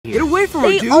Get away from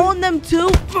her, dude. They own them too.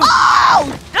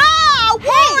 Oh! Ah,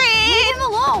 Warren! Leave him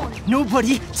alone.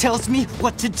 Nobody tells me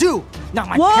what to do. Not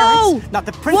my Whoa! parents, not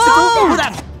the principal, Whoa! or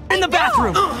that in the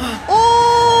bathroom.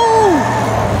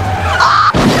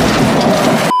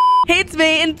 Hey, it's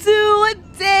me, and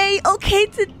today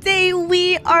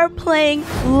we are playing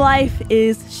Life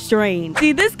is Strange.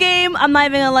 See, this game, I'm not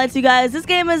even gonna lie to you guys, this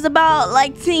game is about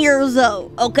like 10 years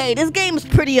old. Okay, this game is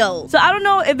pretty old. So I don't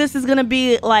know if this is gonna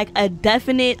be like a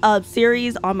definite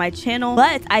series on my channel,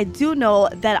 but I do know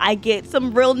that I get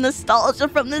some real nostalgia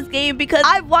from this game because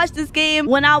I watched this game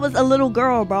when I was a little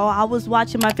girl, bro. I was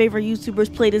watching my favorite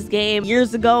YouTubers play this game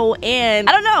years ago, and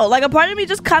I don't know, like a part of me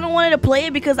just kind of wanted to play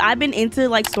it because I've been into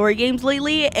like story games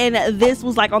lately, and this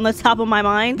was like on the top of my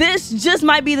mind. This just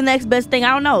might be the next best thing.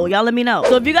 I don't know. Y'all let me know.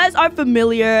 So if you guys are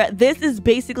familiar, this is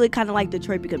basically kind of like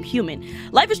Detroit Become Human.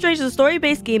 Life is Strange is a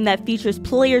story-based game that features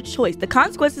player choice. The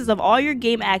consequences of all your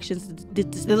game actions,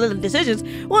 decisions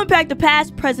will impact the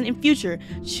past, present, and future.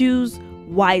 Choose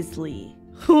wisely.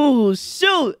 Ooh,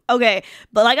 shoot. Okay,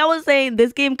 but like I was saying,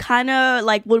 this game kind of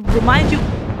like would remind you.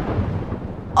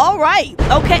 All right.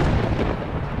 Okay.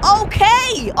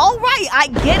 Okay. All right. I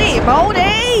get it, bro.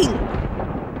 Dang.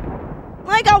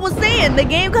 Like I was saying, the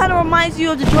game kind of reminds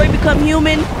you of Detroit Become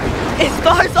Human. It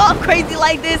starts off crazy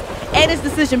like this, and it's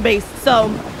decision based. So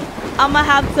I'm gonna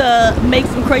have to make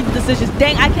some crazy decisions.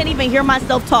 Dang, I can't even hear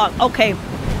myself talk. Okay,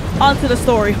 on to the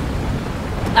story.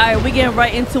 All right, we getting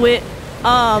right into it.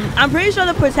 I'm pretty sure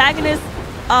the protagonist,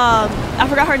 I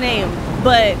forgot her name,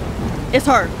 but it's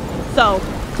her. So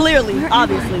clearly,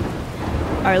 obviously.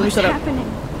 All right, let me shut up. Happening?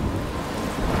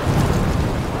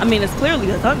 I mean, it's clearly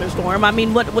a thunderstorm. I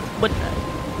mean,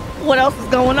 what else is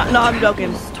going on? No, I'm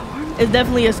joking. It's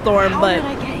definitely a storm, How but did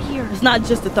I get here? it's not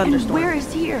just a thunderstorm. And where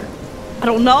is here? I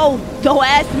don't know. Don't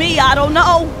ask me. I don't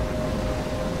know.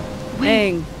 Wait,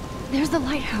 Dang. there's the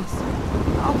lighthouse.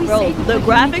 I'll be Bro, safe if the I can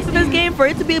graphics make it in this there. game, for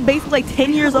it to be basically like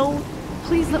 10 years old.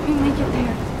 Please let me make it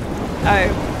there.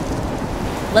 Alright.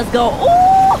 Let's go.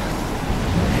 Ooh!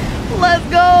 Let's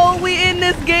go. We in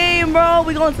this game, bro.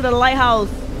 We going to the lighthouse.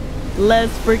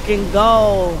 Let's freaking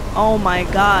go. Oh my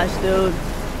gosh, dude.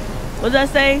 What did I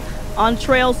say? On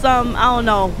trail something? I don't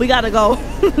know. We gotta go.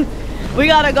 We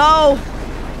gotta go.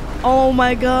 Oh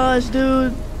my gosh,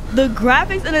 dude. The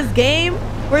graphics in this game,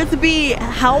 for it to be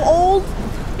how old,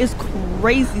 is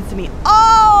crazy to me.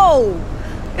 Oh!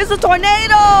 It's a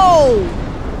tornado!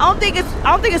 I don't think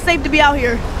it's safe to be out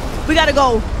here. We gotta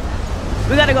go.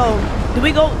 We gotta go. Did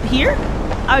we go here?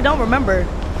 I don't remember.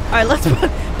 Alright, let's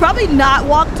probably not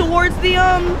walk towards the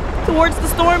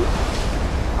storm.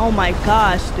 Oh my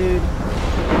gosh, dude.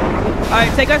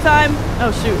 Alright, take our time.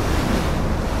 Oh shoot.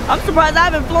 I'm surprised I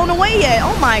haven't flown away yet.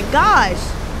 Oh my gosh.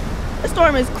 This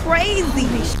storm is crazy.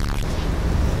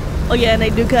 Oh yeah, and they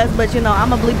do cuss, but you know,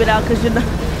 I'ma bleep it out because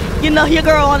you know your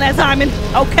girl on that timing.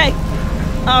 Okay.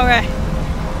 Alright.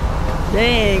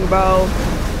 Dang, bro.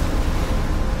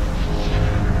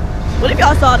 What if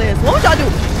y'all saw this? What would y'all do?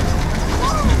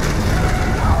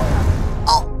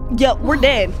 Oh, yep, we're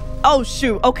dead. Oh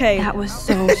shoot. Okay. That was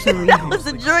so surreal. That was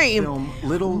a dream.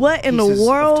 What in the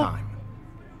world?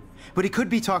 But he could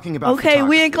be talking about okay,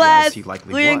 we in class.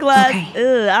 We in class.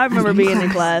 Okay. Ugh, I remember being in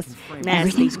class. Nasty.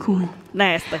 Everything's cool.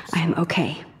 Nasty. I am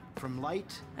okay. From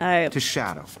light All right. to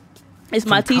shadow. It's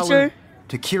my From color teacher.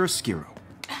 to chiaroscuro.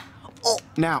 Oh.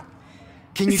 Now,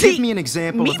 can you See, give me an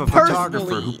example me of a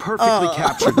photographer who perfectly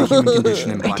captured the human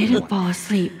condition in black I didn't and white? fall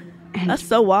asleep. And That's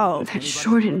so wild. that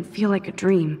sure didn't feel like a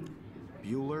dream.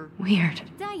 Bueller? Weird.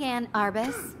 Diane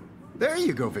Arbus. There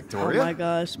you go, Oh Victoria. my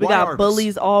gosh, we Why got Arbus?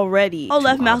 bullies already. Oh,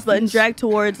 left Too mouse button, obvious? drag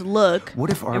towards look, What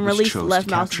if and Arbus release chose left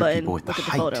to mouse capture button. people at the Look at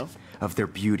the height photo. of their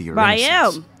beauty or But I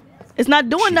innocence? am. It's not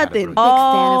doing She had a nothing. big fan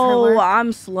of her Oh, work.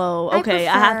 I'm slow. I Okay,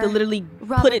 I have to prefer literally put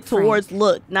Robert it towards Frank.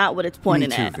 look, not what it's pointing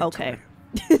Me too, at. Okay.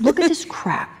 Victoria. Look at this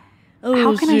crap. Oh,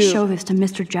 How can I shoot. show this to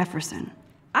Mr. Jefferson?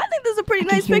 I think this is a pretty I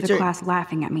can nice hear picture. the class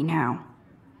laughing at me now.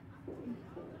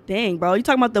 Dang, bro, you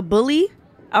talking about the bully?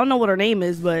 I don't know what her name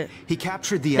is, but He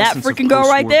captured the that essence of freaking girl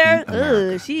right post-war there. beat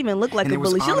America. Ugh, she even looked like And a there was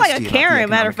bully. She looked like a honesty about the Karen,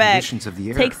 matter of economic fact. conditions of the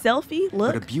era. Take selfie. But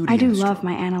a Look, beauty I do industry. love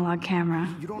my analog camera.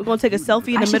 we're gonna take a selfie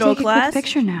in I the should middle of take a class. quick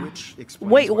picture now. Which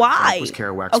explains Wait, Frank why? was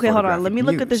Kerouac's Okay, hold on. Let photographic me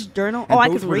look at this muse. journal. And Oh, I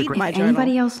both can were the read great- my If journal.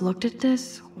 anybody else looked at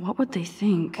this, what would they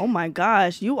think? Oh my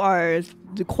gosh, you are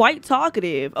quite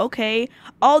talkative. Okay.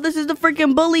 Oh, this is the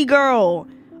freaking bully girl.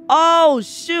 Oh,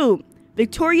 shoot.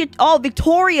 Victoria. Oh,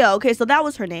 Victoria. Okay, so that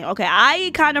was her name. Okay,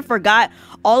 I kind of forgot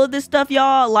all of this stuff,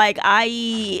 y'all. Like,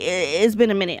 it's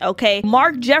been a minute. Okay.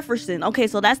 Mark Jefferson. Okay,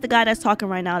 so that's the guy that's talking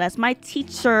right now. That's my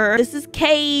teacher. This is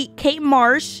Kate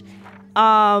Marsh.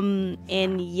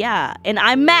 And yeah, and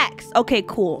I'm Max. Okay,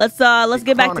 cool. Let's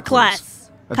get back to class.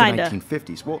 Kinda. The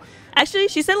 1950s. Well, actually,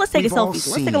 she said let's take a we've all selfie. Let's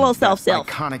take seen a little that self.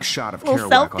 iconic shot of Little Kerouac on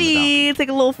the selfie. balcony. Take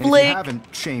a little And if flick. you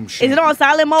haven't, shame. Is it on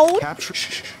silent mode? Capture.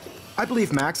 I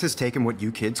believe Max has taken what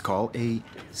you kids call a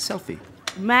selfie.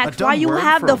 Max, A dumb why you word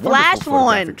have for the a wonderful flash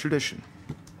photographic on? tradition.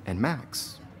 And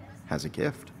Max has a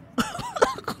gift.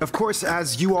 Of course,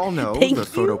 as you all know, Thank the you.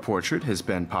 photo portrait has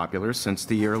been popular since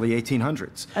the early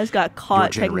 1800s. I just got Your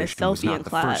caught taking a generation was selfie not in the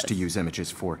class. first to use images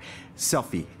for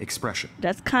selfie expression.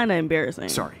 That's kind of embarrassing.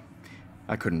 Sorry,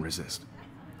 I couldn't resist.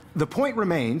 The point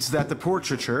remains that the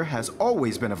portraiture has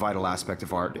always been a vital aspect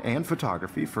of art and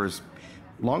photography for as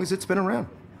long as it's been around.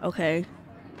 Okay.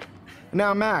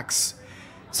 Now, Max,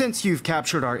 since you've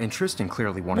captured our interest and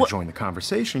clearly want to join the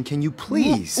conversation, can you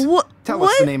please tell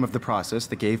us the name of the process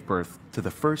that gave birth to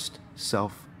the first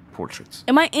self-portraits?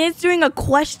 Am I answering a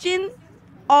question?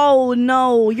 Oh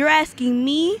no, you're asking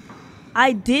me?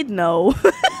 I did know.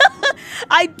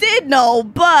 I did know,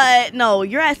 but no,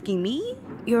 you're asking me?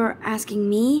 You're asking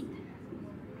me?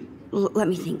 Let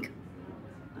me think.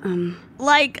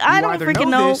 Like, I don't either freaking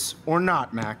know know. this or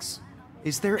not, Max.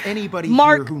 Is there anybody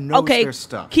Mark, here who knows okay, their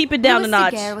stuff? keep it down a Louis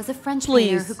notch. Daguerre was a French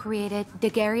painter Please. who created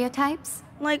daguerreotypes,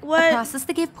 Like a what? process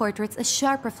that gave portraits a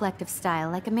sharp reflective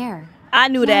style like a mirror. I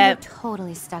knew Now that. you're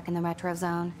totally stuck in the retro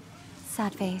zone.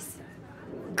 Sad face.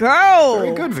 Girl.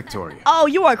 Very good, Victoria. Oh,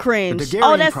 you are cringe. The Oh,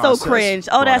 Daguerrean that's so process cringe.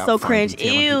 Oh, brought that's out so fine cringe.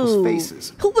 detail in people's Ew.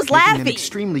 faces, Who was making them laughing?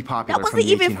 extremely popular That from wasn't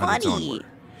the even 1800s funny. onward.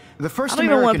 The first I don't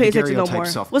even wanna American pay attention no daguerreotype more.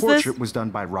 self-portrait What's this? was done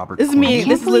by Robert This is me. Cornelius.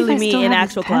 This is literally I me still in have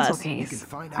actual this pencil class. case.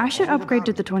 find out I should all upgrade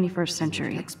to about the it 21st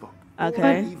century. Textbook.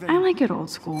 Okay. But I like it old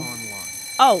school.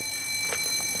 Oh.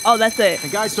 Oh, that's it.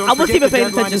 And guys, don't I wasn't forget even the paying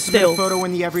deadline attention to submit still. a photo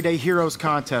in the Everyday Heroes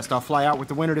contest. I'll fly out with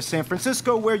the winner to San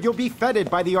Francisco, where you'll be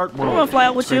feted by the art world. wanna fly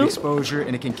out with It's great you. exposure,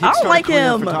 and it can I don't kickstart like a career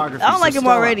in him. photography. I don't like So him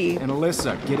Stella already. And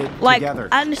Alyssa, get it Like, together.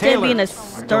 I understand Taylor, being a don't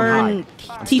stern hide.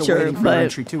 I'm teacher, still waiting for your but-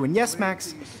 entry too. And yes,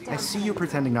 Max, I see you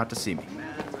pretending not to see me.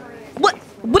 What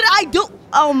did I do?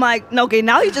 Oh my. No, okay,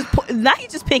 now he's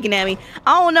just picking at me.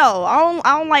 I don't know. I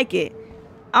don't like it.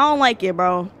 I don't like it,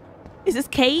 bro. Is this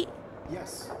Kate?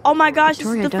 Yes. Oh my gosh,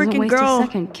 Victoria this is the doesn't freaking waste a girl.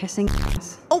 second kissing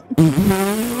ass. Oh,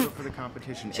 For the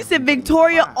competition, she said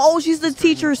Victoria. Oh, she's the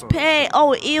teacher's pet.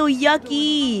 Oh, ew,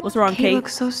 yucky. What's wrong, Kate Kate?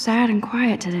 looks so sad and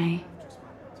quiet today.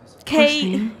 Kate,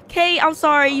 thing. Kate, I'm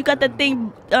sorry. You got that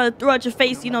thing throughout your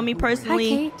face. You know me Hi, personally.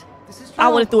 Kate. I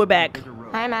would have threw it back.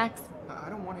 Hi, Max. I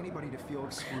don't want anybody to feel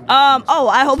excluded. Oh,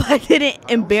 I hope I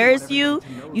didn't embarrass you.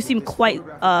 You seem quite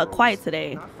quiet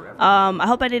today. I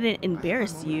hope I didn't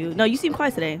embarrass you. No, you seem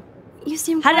quiet today. You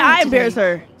seem How did quiet I embarrass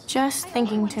today. her? Just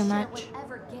thinking too much.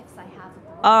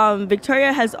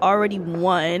 Victoria has already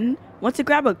won. Want to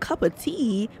grab a cup of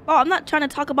tea? Oh, I'm not trying to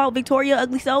talk about Victoria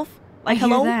ugly self. Like, I hear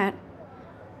hello? that.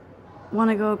 Want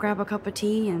to go grab a cup of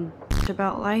tea and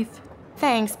about life?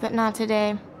 Thanks, but not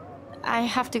today. I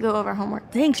have to go over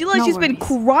homework. Dang, she looks like No she's been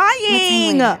worries. Let's crying.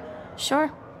 hang later.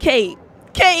 Sure. Kate,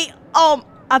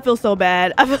 I feel so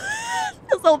bad. I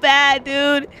feel so bad,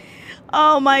 dude.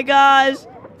 Oh my gosh.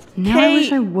 Now I wish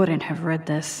Kate. I wouldn't have read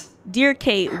this. Dear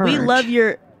Kate, we Purge. love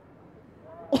your...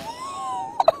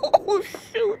 Oh,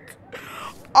 shoot.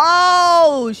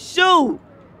 Oh, shoot.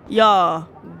 Y'all,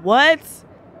 what?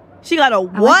 She got a I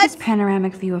like what? this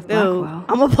panoramic view of Dude, Blackwell.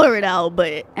 I'm gonna blur it out,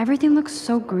 but Everything looks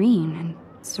so green and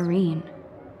serene.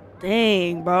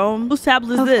 dang, bro. Whose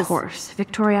tablet is Of this? course,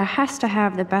 Victoria has to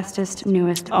have the bestest,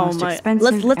 newest, Oh most my.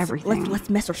 expensive everything. Let's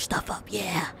mess her stuff up.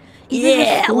 Yeah. Even her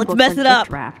Yeah, school let's books mess are it up.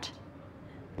 gift-wrapped.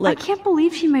 Look, I can't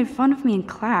believe she made fun of me in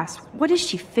class. What is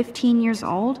she, 15 years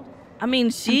old? I mean,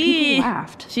 people she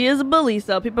laughed. is a bully,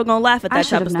 so people are gonna laugh at I that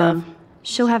should type of have stuff. known.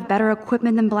 She'll have better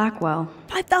equipment than Blackwell.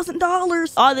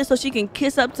 $5,000. All this so she can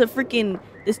kiss up to freaking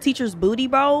this teacher's booty,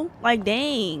 bro. Like,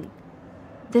 dang.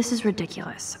 This is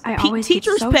ridiculous. I Peak always get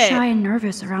teacher's so pet. shy and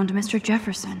nervous around Mr.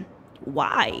 Jefferson.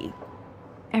 Why?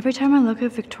 Every time I look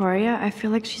at Victoria, I feel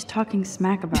like she's talking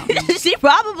smack about me. She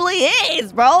probably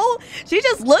is, bro. She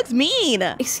just looks mean.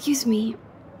 I Excuse me,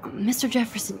 Mr.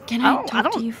 Jefferson, can I I don't- talk I to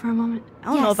don't- you for a moment?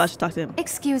 don't know Yes. if I should talk to him.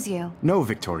 Excuse you. No,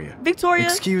 Victoria. Victoria?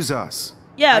 Excuse us.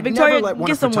 Yeah, I'd Victoria, never let one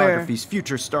get of somewhere. photography's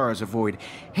future stars avoid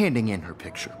handing in her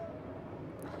picture.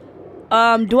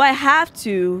 Do I have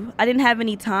to? I didn't have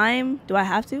any time. Do I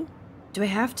have to? Do I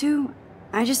have to?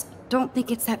 I just don't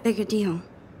think it's that big a deal.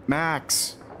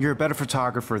 Max, you're a better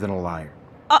photographer than a liar.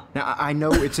 Now, I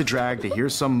know it's a drag to hear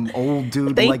some old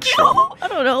dude Thank like you. Sean, I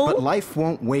don't know. but life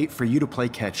won't wait for you to play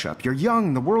catch up. You're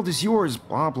young, the world is yours,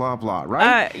 blah, blah, blah,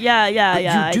 right? Yeah, But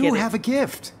I you do get it. have a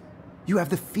gift. You have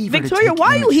the fever to Victoria, take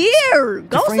why are you images, here? to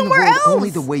Go frame the somewhere world else. only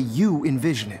the way you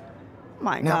envision it.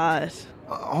 My Now, gosh.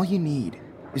 All you need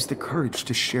is the courage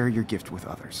to share your gift with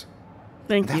others.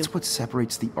 Thank you. That's what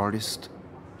separates the artist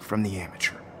from the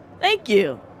amateur. Thank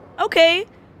you. Okay.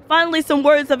 Finally, some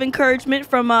words of encouragement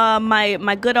from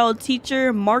my good old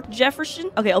teacher, Mark Jefferson.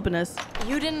 Okay, open this.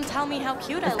 You didn't tell me how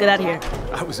cute Let's get out of here.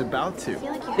 I was about to.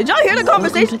 Did y'all hear the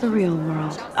conversation? Welcome to the real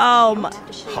world.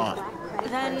 Hot.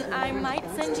 Then I might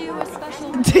send you a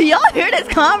special. Do y'all hear this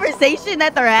conversation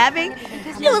that they're having?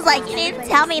 She was like, you didn't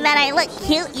tell me that I look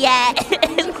cute yet.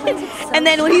 And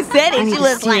then when he said it, she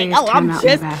was like, oh, I'm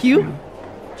just cute.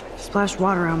 Splash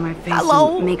water on my face.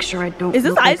 Hello? And make sure I don't. Is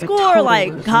this look high like a school or total like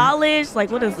loser. college?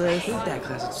 Like, what is this? I hate that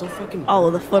class. It's so fucking.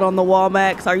 Oh, the foot on the wall,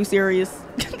 Max. Are you serious?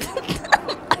 Are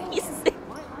you serious?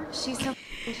 She's so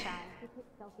shy. She took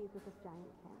selfies with this giant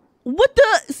cat. What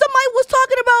the? Somebody was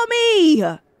talking about me.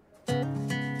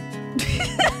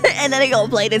 And then they gonna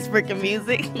play this freaking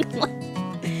music.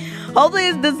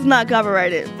 Hopefully this is not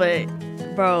copyrighted, but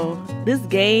bro, this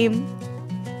game,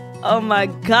 oh my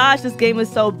gosh, this game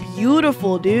is so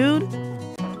beautiful, dude.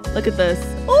 Look at this.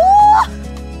 Ooh!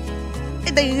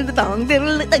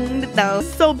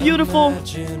 So beautiful.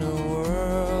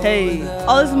 Hey,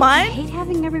 oh, this is I mine? hate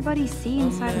having everybody see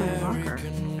inside my locker.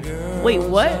 Wait,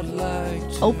 what?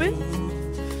 Open?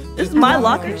 This is my I love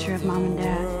locker? a picture of Mom and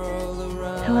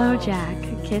Dad. Hello, Jack.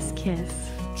 Kiss, kiss.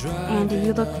 Andy,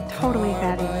 you look totally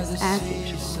fabulous as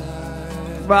usual.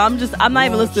 Bro, I'm not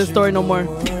even listening to the story no more.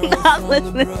 I'm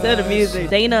listening to the music.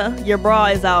 Dana, your bra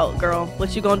is out, girl.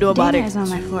 What you gonna do about Dana it? is on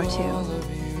my floor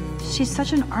too. She's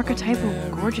such an archetypal,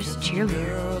 gorgeous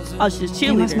cheerleader. Oh, she's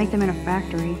They must cheerleader. make them in a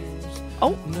factory.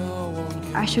 Oh,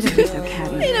 I shouldn't be so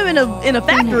catty. ain't even in a Dana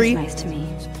factory. is nice to me.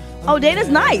 Oh, Dana's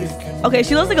nice. Okay,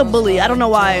 she looks like a bully. I don't know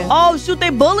why. Oh, shoot, they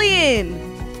bullying.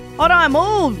 Hold on,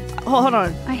 move. Hold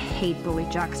on. I hate bully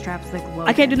jockstraps like Logan.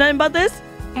 I can't do nothing about this?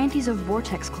 Auntie's a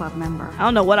Vortex Club member. I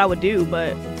don't know what I would do,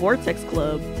 but Vortex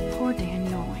Club. Poor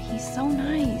Daniel. He's so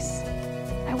nice.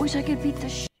 I wish I could beat the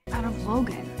shit out of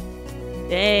Logan.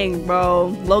 Dang, bro.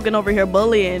 Logan over here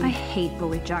bullying. I hate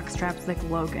bully jockstraps like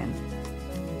Logan.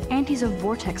 Auntie's a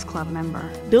Vortex Club member.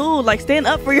 Dude, like, stand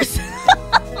up for yourself.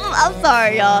 I'm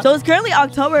sorry, y'all. So it's currently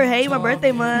October. Hey, my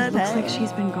birthday month. Looks Hey. like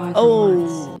she's been gone for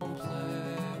months. Oh.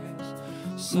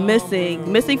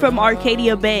 Missing from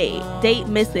Arcadia Bay. Date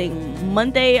missing.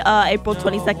 Monday, April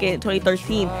 22nd,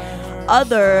 2013.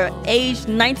 Other, age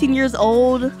 19 years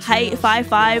old, height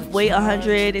 5'5", weight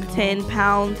 110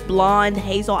 pounds, blonde,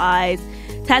 hazel eyes,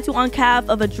 tattoo on calf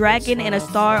of a dragon and a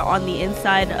star on the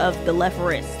inside of the left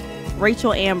wrist.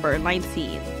 Rachel Amber,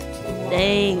 19.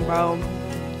 Dang, bro.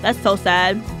 That's so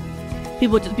sad.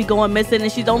 People just be going missing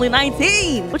and she's only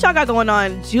 19. What y'all got going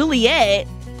on? Juliet?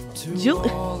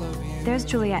 There's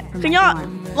Juliet from Can y'all,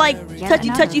 F1. like, Yet touchy,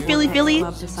 another touchy, feely, Vortex feely?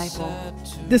 Club disciple.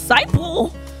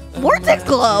 Disciple? Vortex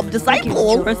Club,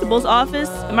 disciple. Principal's office.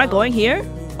 Am I going here?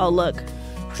 Oh, look.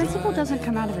 Principal doesn't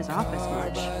come out of his office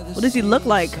much. What does he look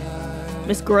like?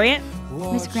 Miss Grant?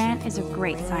 Miss Grant is a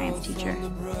great science teacher.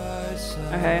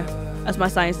 Okay, that's my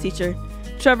science teacher.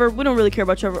 Trevor, we don't really care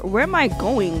about Trevor. Where am I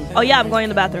going? Oh yeah, I'm going in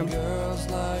the bathroom.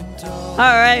 All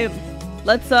right,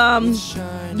 let's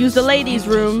use the ladies'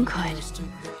 room. Good.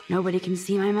 Nobody can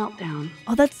see my meltdown.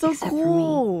 Oh, that's so Except for me.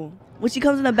 cool. When she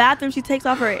comes in the bathroom, she takes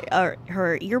off her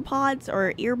earpods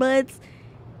or earbuds,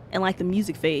 and like the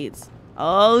music fades.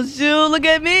 Oh shoot! Look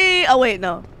at me. Oh wait,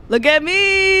 no. Look at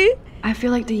me. I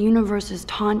feel like the universe is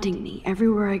taunting me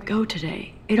everywhere I go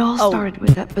today. It all Oh. started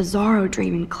with that bizarro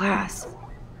dream in class.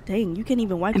 Dang, you can't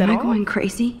even wipe Am that I off. going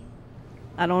crazy?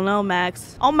 I don't know,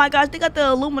 Max. Oh my gosh, they got the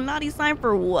Illuminati sign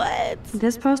for what?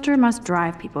 This poster must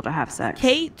drive people to have sex.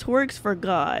 Kate twerks for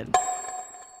God.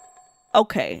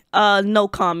 Okay, no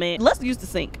comment. Let's use the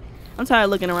sink. I'm tired of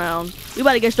looking around. We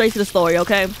about to get straight to the story,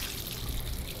 okay?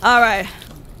 Alright.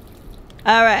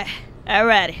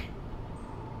 Alrighty.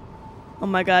 Oh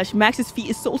my gosh, Max's feet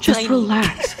is so Just tiny.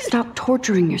 relax. Stop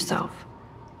torturing yourself.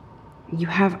 You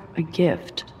have a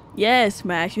gift. Yes,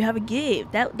 Max, you have a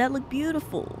gift. That looked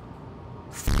beautiful.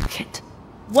 Fuck it.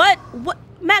 What? What?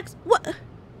 Max, what?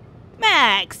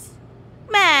 Max.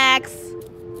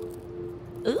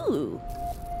 Ooh.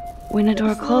 When a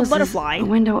door It's a little closes, butterfly. a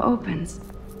window opens.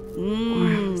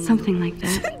 Or something like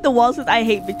that. The wall says, I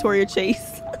hate Victoria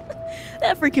Chase.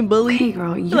 That freaking bully. Hey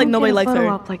girl, you feel like don't nobody get a likes photo her.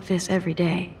 op like this every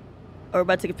day. Or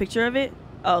about to take a picture of it?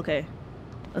 Oh, okay.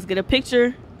 Let's get a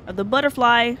picture of the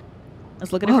butterfly.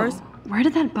 Let's look at it Whoa, first. where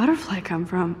did that butterfly come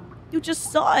from? You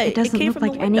just saw it. It doesn't came look from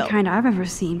like the any window. kind I've ever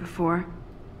seen before.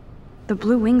 The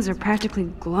blue wings are practically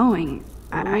glowing.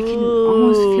 I can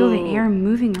almost feel the air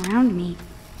moving around me.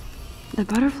 The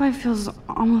butterfly feels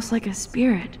almost like a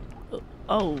spirit.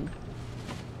 Oh.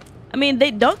 I mean,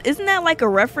 they don't. Isn't that like a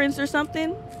reference or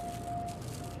something?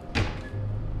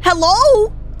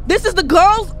 Hello? This is the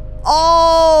girls?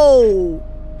 Oh.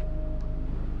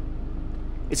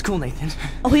 It's cool, Nathan.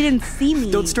 Oh, he didn't see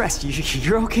me. Don't stress.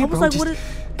 You're okay, I was bro. like, Just what is...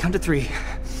 count to 3.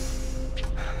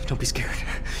 Don't be scared.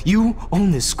 You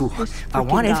own this school. If I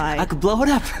wanted, I could blow it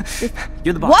up.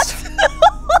 You're the boss.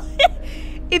 What?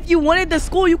 If you wanted the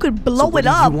school, you could blow it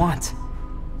up. What do you want?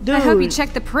 Dude. I hope you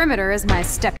check the perimeter, as my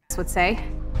step would say.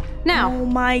 Now, oh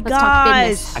my let's talk gosh.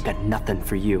 business. I got nothing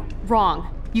for you.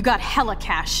 Wrong. You got hella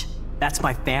cash. That's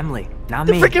my family, not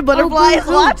The me. freaking butterfly is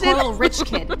watching. Poor little rich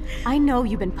kid. I know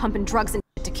you've been pumping drugs and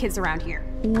shit to kids around here.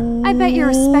 I bet your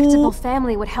respectable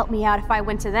family would help me out if I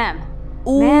went to them.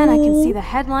 Man, I can see the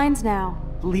headlines now.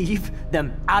 Leave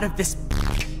them out of this.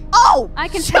 Oh! I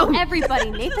can tell everybody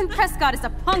Nathan Prescott is a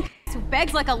punk who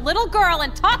begs like a little girl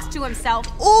and talks to himself.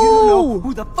 Ooh! You don't know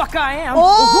who the fuck I am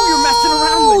or who you're messing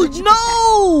around with.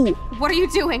 No! What are you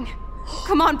doing?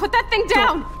 Come on, put that thing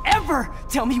down. Don't ever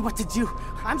tell me what to do.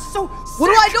 I'm so sick What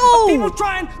do I do? of people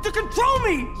trying to control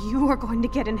me. You are going to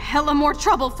get in hella more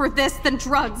trouble for this than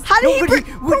drugs. How did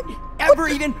Nobody would ever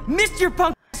even miss your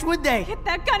punk ass, would they? Get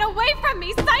that gun away from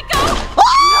me, psycho!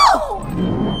 Oh!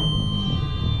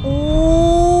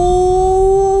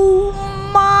 Oh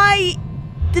my!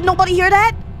 Did nobody hear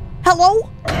that? Hello?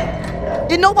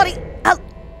 Did nobody?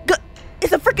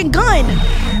 It's a freaking gun!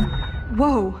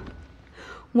 Whoa.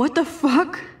 What the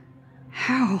fuck?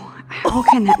 How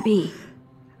can that be?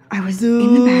 I was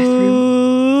in the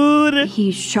bathroom.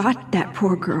 He shot that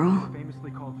poor girl.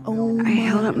 I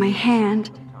held up my hand.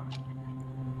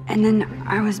 And then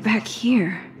I was back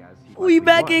here. We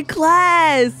back in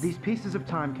class. These pieces of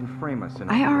time can frame us in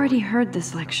I already heard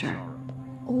this lecture.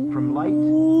 from light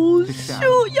Oh to shadow.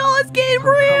 shoot, y'all, it's getting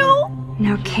real.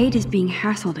 Now Kate is being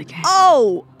hassled again.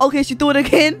 Oh, okay, she threw it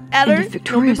again at her. And if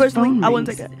Victoria's phone I wouldn't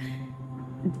rings, take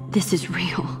it. This is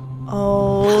real.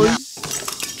 Oh,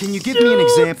 Can you give me an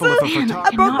example of a I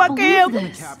photographer broke my cannot cam. believe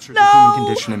this. captured the human No.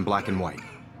 condition in black and white?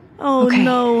 Oh Okay,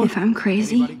 no. if I'm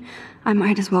crazy, I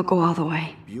might as well go all the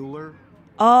way. Bueller?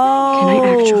 Oh. Can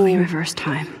I actually reverse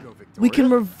time? We can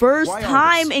reverse Why time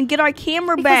artists? and get our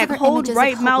camera Because back. of her Hold images of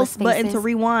right hopeless mouse button to faces.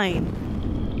 rewind.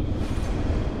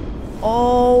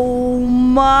 Oh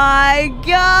my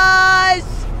gosh.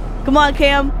 Come on,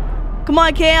 Cam. Come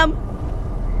on, Cam.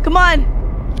 Come on.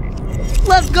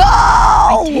 Let's go.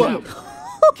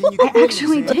 Can you give me an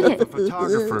actually example did of a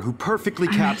photographer who perfectly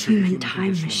I'm a captured the human human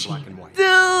time condition in black machine. and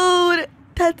white? Dude,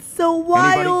 that's so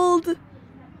wild.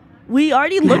 We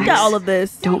already looked at Max, all of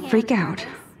this. Don't freak out.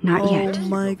 Not Oh yet.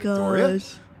 my Victoria?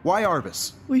 gosh. Why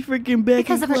Arbus? We freaking back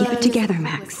Because in of her class. Keep it together,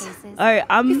 Max. All right,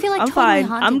 I'm You feel like I'm totally fine.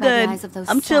 haunted I'm by the good. eyes of those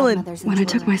I'm sad chilling. mothers and When I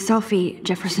took my children. selfie,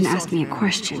 Jefferson asked me a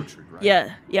question.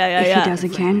 Yeah. If he does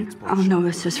again, I'll know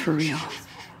this is for real.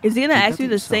 Is he gonna ask you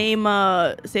the so. same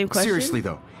question? Seriously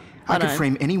though, I Hold could on.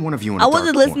 frame any one of you in I a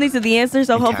wasn't dark listening corner to the answer,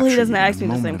 so and hopefully he capture doesn't you in ask a me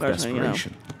the same moment of question. You know.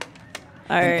 desperation.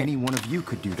 All And right. any one of you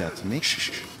could do that to me.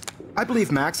 I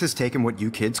believe Max has taken what you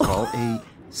kids call a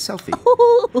selfie.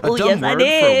 A dumb Yes, I word for a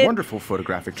did. wonderful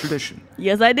photographic tradition.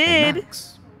 Yes, I And did.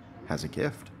 Max has a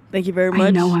gift. Thank you very much.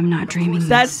 I know I'm not dreaming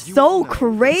That's this. so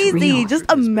crazy. real.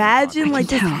 Just imagine I like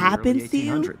can this tell. happens to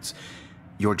you. 1800s.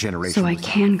 Your generation. So I was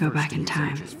can the go first back to in use time.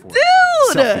 images for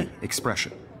Dude! selfie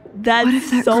expression. That's What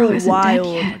if that so girl isn't dead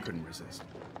wild. yet? I couldn't resist.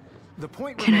 The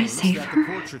point Can I remains save that her? the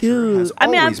portraiture Dude, has I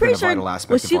mean, I'm always been pretty a sure. vital aspect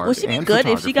Would of she art be and good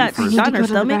if she got I need shot to in go her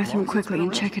to the stomach? bathroom quickly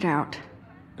and check it out.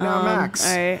 Now, Max,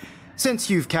 All right. since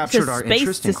you've captured our space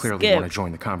interest to and clearly skip. want to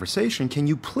join the conversation, can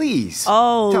you please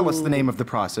Oh. tell us the name of the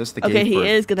process that Okay, gave he birth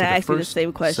is gonna to the ask me the first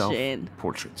same question.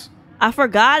 self-portraits? I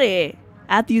forgot it.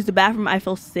 I have to use the bathroom. I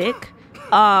feel sick.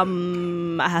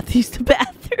 I have to use the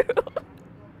bathroom.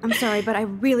 I'm sorry, but I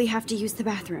really have to use the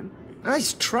bathroom.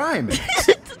 Nice try, Max.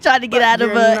 Trying to get But out of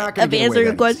you're not gonna of get away answering a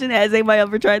then. question. Has anybody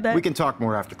ever tried that? We can talk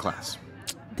more after class.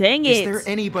 Dang Is it. there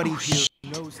anybody here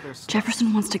who knows their stuff?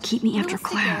 Jefferson wants to keep me after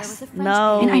class.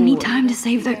 No. And I need time to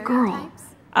save that girl.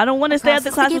 I don't want to stay at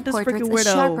the Process class to with give this freaking portraits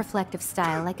a sharp weirdo. reflective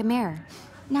style like a mirror.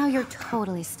 Now you're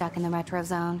totally stuck in the retro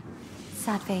zone.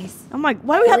 Sad face. I'm like,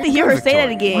 why do we have to hear her say that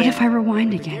again? What if I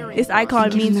rewind again? This icon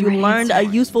Give him means the you right learned a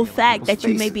answer. useful fact that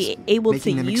you may be able to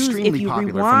making them use if extremely you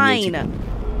popular from the rewind. 1800s.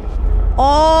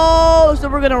 Oh, so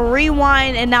we're gonna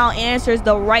rewind and now answers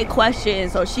the right question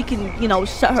so she can, you know,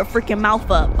 shut her freaking mouth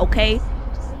up, okay?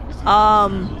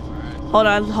 Hold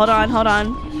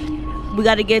on. We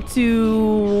gotta get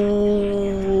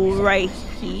to right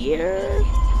here.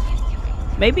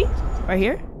 Maybe? Right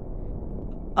here?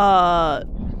 I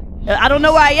don't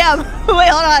know where I am. Wait,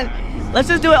 hold on. Let's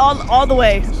just do it all the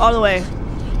way. All the way.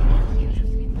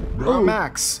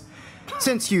 Max,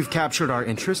 Since you've captured our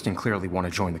interest and clearly want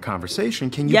to join the conversation,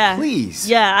 can you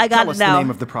please I got tell it us now. the name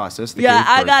of the process that Yeah, gave birth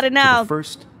I got it now. to the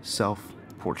first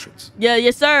self-portraits? Yeah,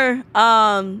 yes, sir.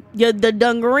 The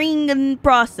Dungeringen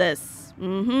process.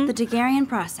 The Daguerrean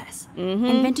process,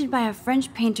 invented by a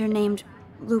French painter named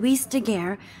Louis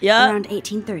Daguerre around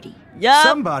 1830. Yep.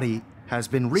 Somebody has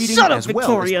been reading as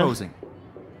Victoria. well as posing.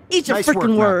 Eat your Nice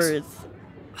freaking work, Max. words.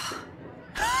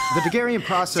 The Daguerrean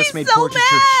process She's made so portraiture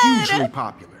mad. hugely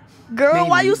popular. Girl,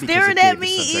 why Mainly you because staring it at gave the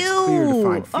me? subjects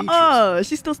clear, defined features.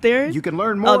 She's still staring? You can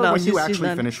learn more no, when you she's actually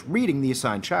done. finish reading the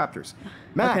assigned chapters.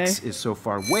 Max is so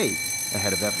far way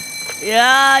ahead of everyone.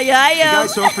 Yeah, I am. Hey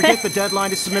guys, don't forget the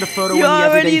deadline to submit a photo You in the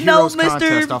already Everyday know, Heroes Mr.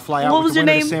 contest. I'll fly out What with was the your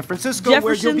winner name? to San Francisco, Jefferson?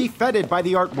 where you'll be feted by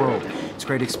the art world. It's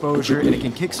great exposure, and it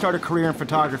can kickstart a career in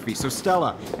photography. So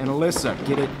Stella and Alyssa,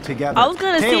 get it together. I was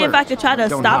gonna see Taylor, if I could try to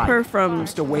don't stop hide. her from... I'm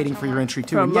still waiting for your entry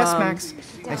too. And yes, Max,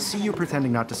 I see you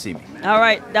pretending not to see me. All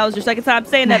right, that was your second time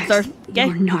saying Max, that, sir. Okay.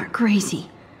 You're not crazy.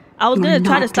 I was You're gonna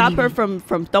try to not stop her dreaming.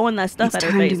 from throwing that stuff It's at her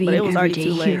time to face, be but it an was already everyday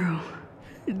too late. hero.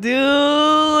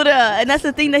 Dude, and that's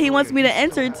the thing that he wants me to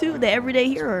enter too, the everyday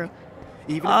hero.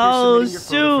 Even if Oh, you're submitting your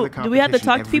photo for the shoot. Do we have to competition,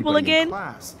 talk to people everybody in again?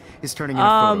 class is turning in a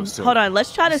photo, so Hold on,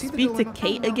 let's try to see the speak to dilemma?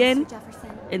 Kate again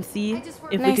and see if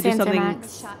we Nice could do answer, something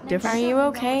Max. different. Are you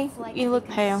okay? You look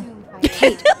pale.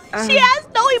 Kate, She has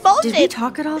no emotion. did we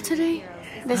talk at all today?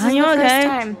 This Are is you the okay? first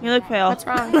time. You look pale. What's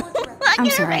wrong? I'm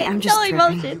sorry, I'm just no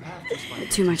tripping. emotion.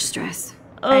 Too much stress.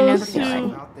 I know Oh, the feeling.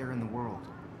 shoot. out there in the world.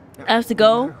 I have to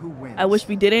go. I wish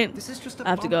we didn't. This is just a I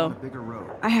have to bump on go. a bigger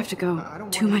road. I have to go.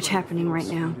 Too much happening right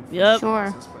now. Yep.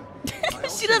 Sure.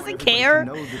 She doesn't care.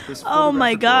 Oh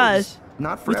my gosh.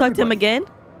 Not for We talked to him everybody. again?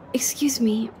 Excuse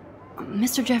me,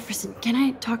 Mr. Jefferson, can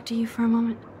I talk to you for a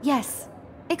moment? Yes.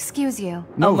 Excuse you.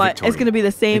 No, Oh my, Victoria. it's gonna be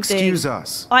the same thing. Excuse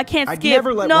us. Oh, I can't I'd skip.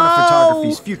 never let No. one of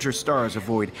photography's future stars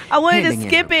avoid I wanted to handing in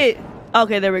skip her it.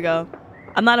 Okay, there we go.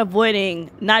 I'm not avoiding.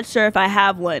 Not sure if I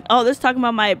have one. Oh, this is talking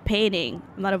about my painting.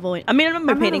 I'm not avoiding. I mean, I'm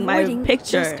not painting, my avoiding,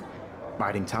 picture. just-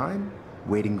 Biding time,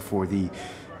 waiting for the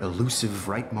elusive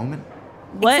right moment.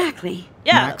 What? Exactly.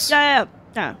 Yeah, Max? yeah.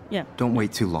 Don't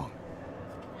wait too long.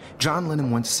 John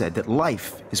Lennon once said that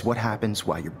life is what happens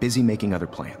while you're busy making other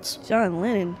plans. John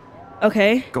Lennon.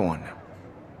 Okay. Go on now.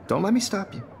 Don't let me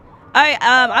stop you. All right.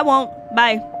 I won't.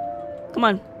 Bye. Come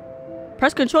on.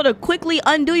 Press control to quickly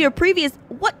undo your previous.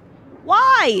 What?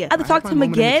 Why? I have to talk to my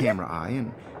him moment in the again, camera eye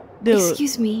and dude.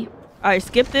 Excuse me. All right,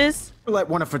 skip this. let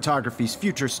one of photography's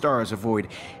future stars avoid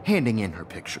handing in her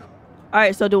picture. All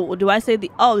right. So do I say the?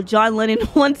 Oh, John Lennon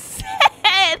once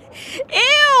said.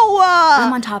 Ew.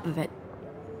 I'm on top of it.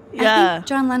 I Yeah. think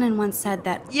John Lennon once said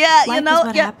that Yeah, life you know, is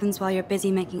what yeah. happens while you're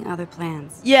busy making other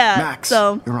plans. Yeah. Max,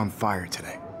 So. you're on fire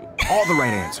today. All the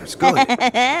right answers. Good.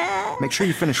 Make sure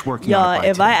you finish working on it Y'all, by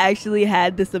if I today. actually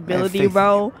had this ability, faith in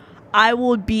bro, I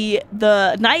would be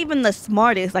not even the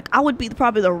smartest. Like, I would be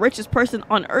probably the richest person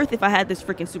on earth if I had this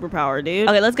freaking superpower, dude.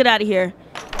 Okay, let's get out of here.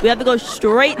 We have to go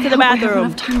straight to the I have bathroom.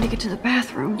 enough time to get to the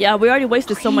bathroom. Yeah, we already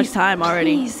wasted so much time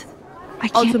already. Please. I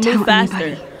Oh, can't to tell move faster.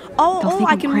 anybody. They'll Oh, think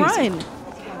I I'm can crazy. run.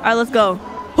 All right, let's go.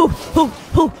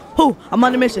 Hoo. I'm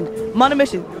on a mission. I'm on a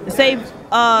mission to save,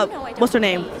 what's her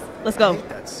name? Let's go.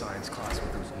 That science class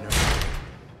with those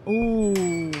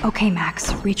nerds. Ooh. Okay,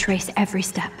 Max, retrace every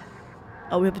step.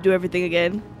 Oh, we have to do everything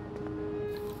again.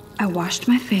 I washed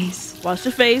my face. Wash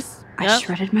your face. I Yep.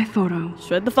 shredded my photo.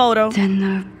 Shred the photo. Then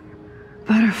the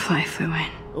butterfly flew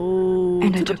in. Ooh.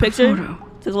 And I Took a took a picture. photo.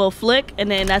 Took a little flick, and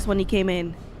then that's when he came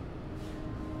in.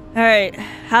 All right,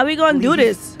 how we gonna do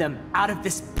this? Them out of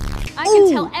this. I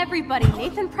can tell everybody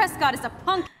Nathan Prescott is a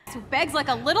punk who begs like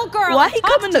a little girl. Why and he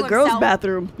talks come in the to girls' himself.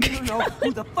 bathroom? You don't know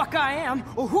who the fuck I am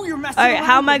or who you're messing All right,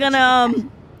 how am I around gonna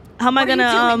how am I What are you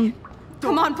gonna doing?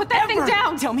 Come on, put that thing with.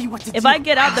 down. Tell me what to if do. I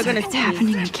get out, they're gonna It's see me.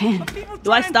 happening again. People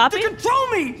Do I trying stop to it? control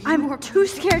me. I'm too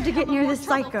scared to get near this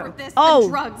psycho. Oh.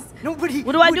 Drugs. Nobody.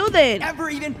 What do I would do then? Ever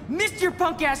even miss your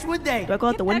punk ass, would they? Do I go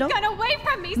out the window? That gun away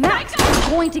from me, Max, psycho. I'm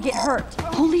going to get hurt.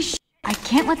 Holy sh! I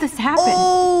can't let this happen.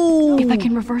 Oh. If I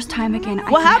can reverse time again,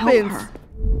 I What can happens? help her.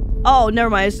 Oh,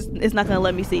 never mind. It's not gonna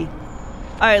let me see.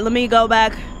 All right, let me go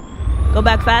back. Go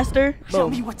back faster. Tell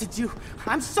Boom. me what to do.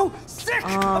 I'm so sick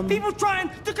of people trying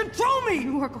to control me.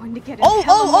 You are going to get in Oh,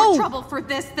 hella more oh. trouble for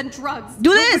this than drugs.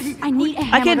 Do this. I need a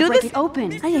hammer can't to do break this? it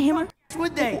open. I can hammer.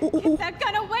 Would they? Ooh. That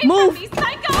gun away Move. from me,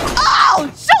 psycho. Oh,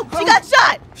 shoot! She got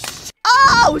shot.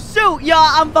 Oh, shoot! Y'all,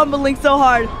 I'm fumbling so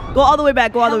hard. Go all the way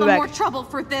back. Go all the Hella way more back. trouble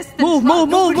for this than Move,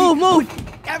 drugs. move.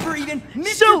 Ever even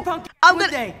miss your Shoot! punk I'm would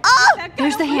gonna. they? Oh! That gun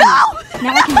There's the away. hammer.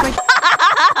 Now I can break.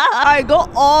 All right, go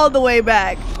all the way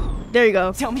back. There you go.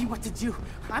 All Tell me what to do.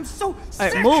 I'm so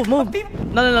sick right, move. of people.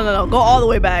 No. Go all the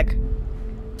way back.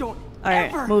 Don't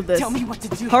right, move this. Tell me what to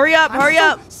do. Hurry up, hurry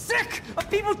up. Sick of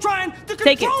people trying to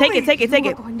Take it, take it, take it, take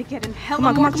You're it. going to get in hella Come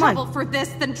on, more come on. trouble for this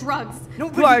than drugs.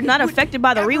 You are not affected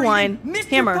by the rewind.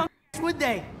 Hammer. Would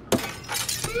they?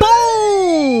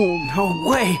 Boom! No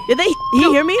way. Did he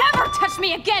hear me? Ever touch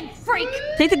me again, freak?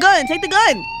 Take the gun, take the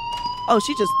gun. Oh,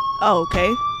 she just, oh,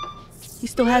 okay. He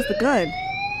still has the gun.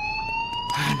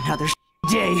 Another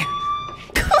day.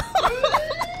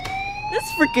 This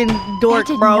freaking dork,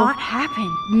 That did bro. not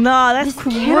happen. Nah, that's This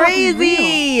cannot be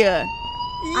crazy.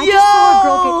 I just saw a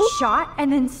girl get shot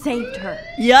and then saved her.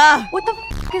 Yeah. What the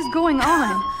f is going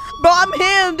on? Bro, I'm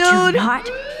him, dude. Do not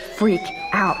freak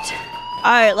out.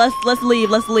 All right, let's leave.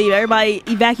 Let's leave. Everybody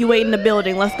evacuating the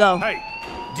building. Let's go. Hey,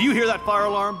 do you hear that fire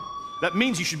alarm? That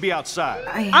means you should be outside.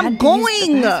 I'm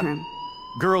going.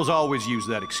 Girls always use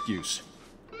that excuse.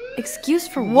 Excuse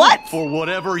for What? For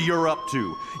whatever you're up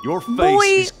to. Your face Boy,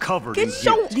 is covered in get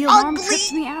your guilt. The alarm ugly.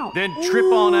 trips me out. Then trip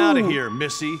on out of here,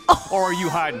 missy. Or are you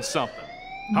hiding something?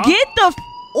 Huh? Get the.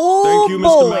 Oh, Thank you,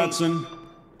 boy. Mr. Madsen.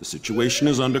 The situation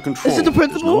is under control. Is it the There's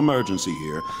principal? no emergency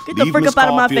here. Get the Leave frick Miss up out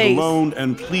of my Caulfield face. alone,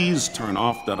 and please turn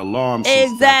off that alarm.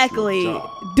 Since Exactly. That's your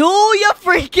job. Do your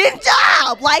freaking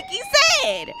job, like he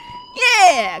said.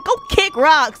 Yeah, go kick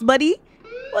rocks, buddy.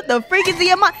 What the freak is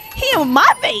he in my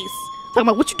face? Talking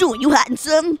about what you doing? You hiding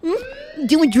something? You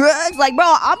doing drugs? Like, bro,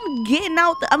 I'm getting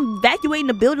out. I'm evacuating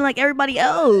the building like everybody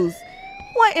else.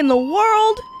 What in the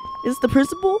world? Is the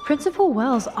principal? Principal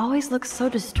Wells always looks so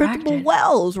distracted. Principal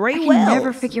Wells, Ray I can Wells.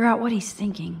 never figure out what he's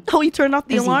thinking. Oh, he turned off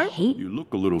the Does alarm? he hate? You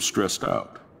look a little stressed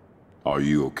out. Are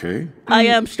you okay? I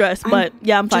am stressed, but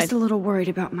yeah, I'm fine. Just a little worried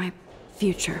about my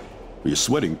future. You're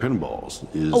sweating pinballs.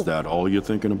 Is Oh. that all you're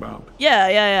thinking about?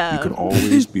 Yeah. You can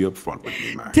always be upfront with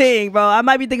me, Max. Dang, bro. I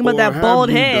might be thinking about Or that have bald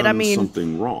you head. I done mean,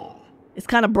 something wrong. it's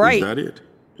kind of bright. Is that it?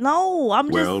 No, I'm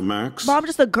just. Well, Max, Bro, I'm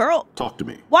just a girl. talk to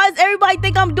me. Why does everybody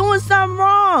think I'm doing something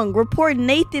wrong? Report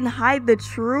Nathan, hide the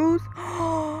truth.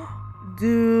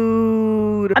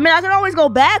 Dude. I mean, I can always go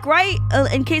back, right?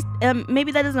 In case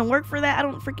maybe that doesn't work for that. I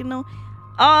don't freaking know.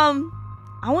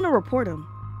 I want to report him.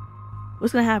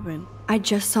 What's gonna happen? I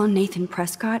just saw Nathan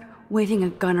Prescott waving a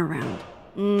gun around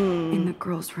in the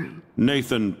girls' room.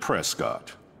 Nathan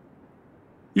Prescott.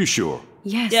 You sure?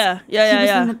 Yes. Yeah. He was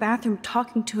yeah. in the bathroom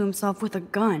talking to himself with a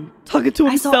gun. Talking to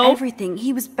I himself. saw everything.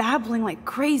 He was babbling like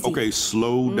crazy. Okay,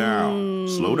 slow down.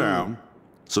 Slow down.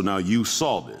 So now you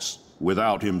saw this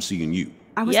without him seeing you.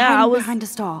 I was Yeah, hiding I was- behind a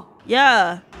stall.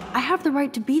 Yeah. I have the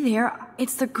right to be there.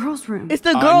 It's the girls' room. It's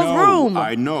the girls' room.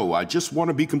 I know. I just want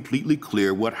to be completely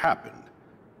clear what happened.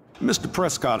 Mr.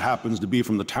 Prescott happens to be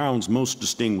from the town's most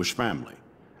distinguished family.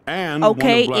 And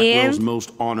Okay, one of Blackwell's and?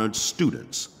 most honored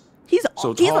students. He's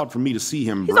So it's he's hard for me to see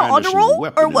him he's on honor brandishing roll, a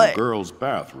weapon or in what? the girls'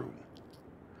 bathroom.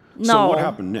 No. So what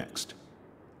happened next?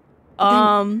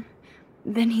 Then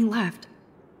he left.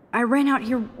 I ran out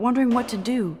here wondering what to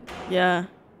do. Yeah.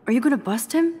 Are you gonna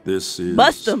bust him? This is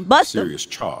Bust him, bust a him. serious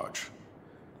charge.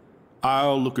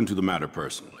 I'll look into the matter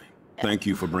personally. Thank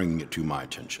you for bringing it to my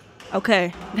attention.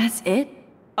 Okay. That's it?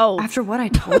 Oh. After what I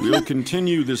told you? We'll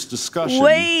continue this discussion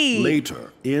Wait.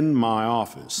 later in my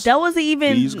office. That wasn't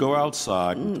even. Please go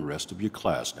outside with the rest of your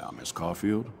class now, Miss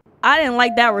Caulfield. I didn't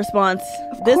like that response.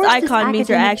 This course, icon means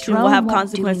your academic action will drone have won't do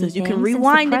consequences. You can anything, since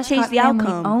rewind the and change Prescott the family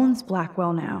outcome. owns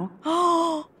Blackwell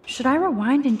now. Should I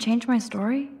rewind and change my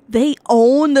story? They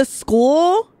own the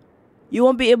school? You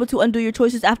won't be able to undo your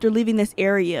choices after leaving this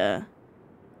area.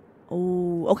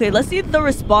 Oh, okay. Let's see the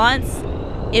response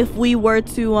if we were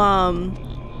to,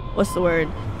 what's the word?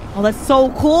 Oh, that's so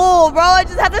cool, bro. I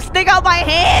just have to stick out my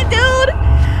hand, dude.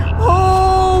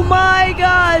 Oh my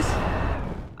gosh.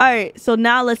 All right, so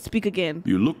now let's speak again.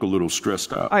 You look a little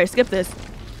stressed out. All right, skip this.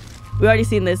 We already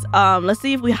seen this. Let's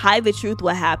see if we hide the truth,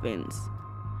 what happens.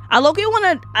 I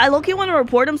low-key wanna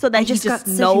report him so that he just got just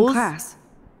sick in knows. class.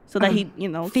 So that he, you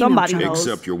know, female somebody child. knows.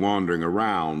 Except you're wandering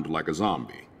around like a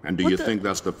zombie. And do What you the- think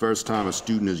that's the first time a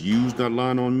student has used that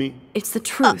line on me? It's the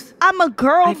truth. I'm a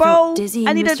girl, I bro. felt dizzy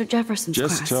I in need Mr. to. Jefferson's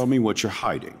Just class. tell me what you're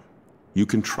hiding. You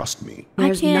can trust me.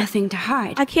 There's can't- nothing to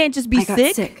hide. I can't just be I got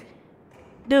sick. sick.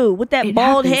 Dude, with that It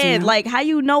bald happens, head, you know. like how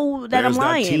you know that There's I'm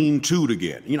lying? that teen toot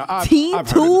again. You know, I've Teen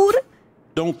heard enough. toot?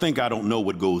 Don't think I don't know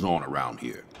what goes on around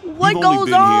here. What You've only goes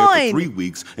been here on? for 3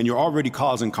 weeks and you're already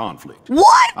causing conflict.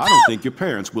 What? I don't think your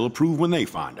parents will approve when they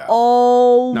find out.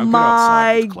 Oh Now get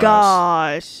outside my with class.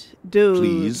 gosh, dude.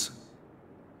 Please.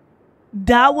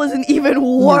 That was an even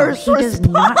worse No, he does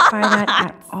response. not buy that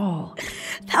at all.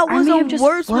 That I was may a have just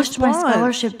worse flushed response. my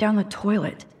scholarship down the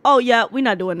toilet. Oh yeah, we're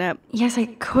not doing that. Yes, I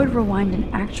could rewind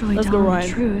and actually Let's tell him rewind.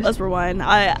 the truth. Let's rewind.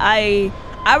 I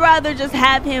I'd rather just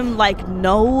have him like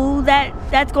know that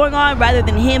that's going on rather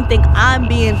than him think I'm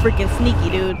being freaking sneaky,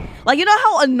 dude. Like, you know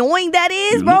how annoying that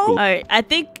is, bro? All right, I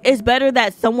think it's better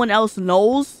that someone else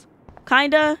knows,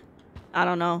 kinda. I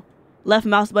don't know. Left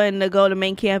mouse button to go to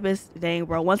main campus. Dang,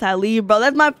 bro. Once I leave, bro,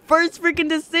 that's my first freaking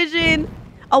decision.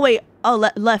 Oh, wait. Oh,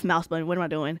 left mouse button. What am I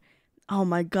doing? Oh,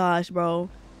 my gosh, bro.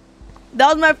 That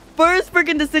was my first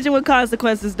freaking decision with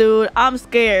consequences, dude. I'm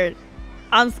scared.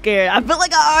 I'm scared. I feel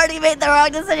like I already made the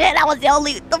wrong decision. That was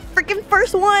the freaking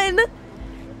first one.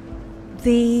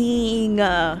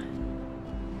 Dang.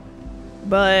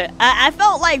 But I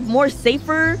felt like more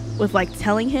safer with like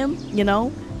telling him, you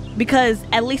know, because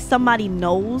at least somebody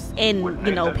knows, and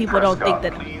you know, people don't think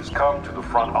that. Please come to the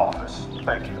front office.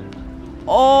 Thank you.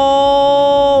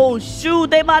 Oh shoot!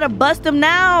 They might have bust him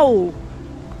now.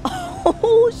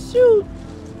 Oh shoot!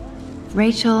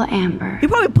 Rachel Amber. He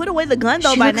probably put away the gun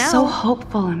though by now. She looks so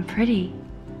hopeful and pretty.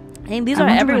 And these are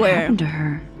everywhere. What happened to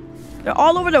her? They're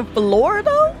all over the floor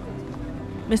though.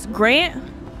 Miss Grant,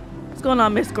 what's going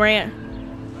on, Miss Grant?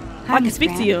 Hi, I can Miss speak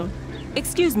Grant. to you.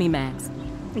 Excuse me, Max.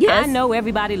 Yes. I know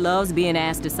everybody loves being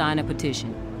asked to sign a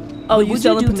petition. Oh, But you would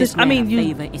selling do petitions? Miss I mean, Grant a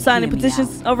you favor and signing hear me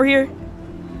petitions over here?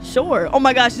 Sure. Oh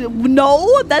my gosh,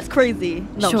 no, that's crazy.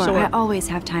 No, sure, I always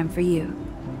have time for you.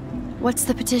 What's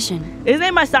the petition? Isn't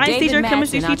it my science teacher,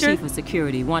 chemistry Madsen, our teacher? chief of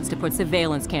security, wants to put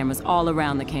surveillance cameras all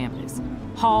around the campus.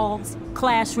 Halls,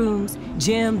 classrooms,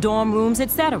 gym, dorm rooms,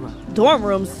 etc. Dorm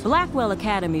rooms? Blackwell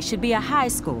Academy should be a high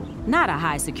school, not a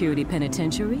high security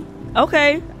penitentiary.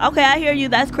 Okay, I hear you.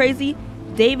 That's crazy.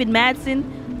 David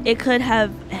Madsen, it could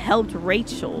have helped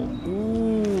Rachel.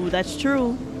 Ooh, that's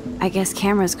true. I guess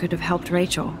cameras could have helped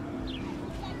Rachel.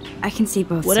 I can see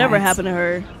both Whatever sides. happened to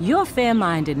her. You're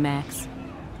fair-minded, Max.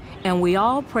 And we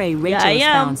all pray Rachel is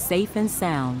found safe and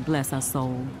sound, bless her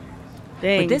soul.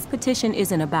 Dang. But this petition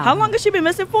isn't about How her. long has she been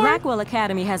missing for? Blackwell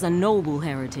Academy has a noble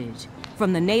heritage.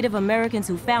 From the Native Americans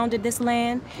who founded this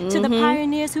land to the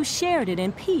pioneers who shared it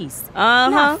in peace,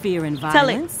 not fear and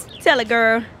violence. Tell it,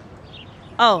 girl.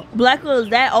 Oh, Blackwell is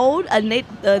that old?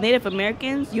 Native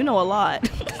Americans? You know a lot.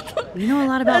 You know a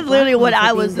lot about That's literally what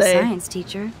I would say. Science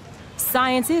teacher.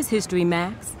 Science is history,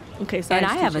 Max. Okay, science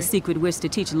And I have a teacher. secret wish to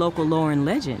teach local lore and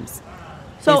legends.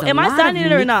 So There's a am I lot signing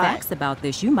of it or unique not? Facts about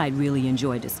this you might really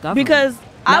enjoy discovering. Because Now,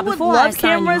 I would before love assign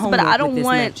your cameras, but I homework don't with this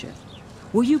want. lecture,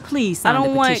 will you please I sign don't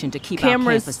the want petition to keep our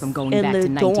cameras campus from going in back the to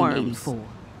dorms.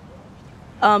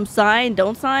 1984? Sign,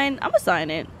 don't sign. I'm gonna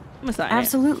sign it. I'm gonna sign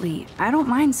Absolutely. I don't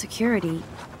mind security,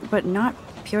 but not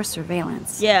pure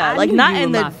surveillance. it. Yeah, I like knew not you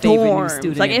in were the my favorite new dorms.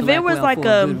 student Like at if it was Blackwell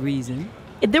like for a good reason.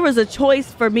 if there was a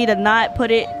choice for me to not put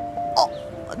it. Oh,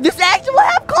 this actually will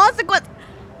have consequence.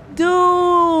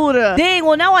 Dude, dang.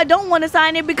 Well, now I don't want to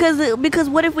sign it because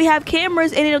what if we have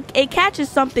cameras and it catches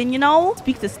something? You know.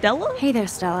 Speak to Stella. Hey there,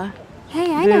 Stella.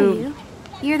 Hey, I know you.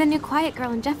 You're the new quiet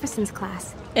girl in Jefferson's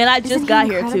class. And I Isn't just he got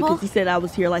here too incredible? because he said I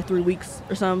was here like 3 weeks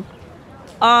or something.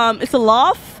 It's a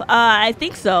loft. I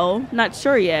think so. Not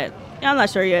sure yet. Yeah, I'm not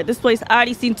sure yet. This place I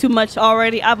already seen too much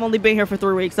already. I've only been here for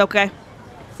 3 weeks. Okay.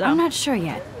 So I'm not sure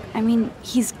yet. I mean,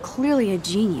 he's clearly a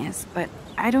genius, but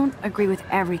I don't agree with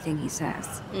everything he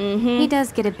says. He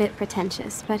does get a bit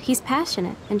pretentious, but he's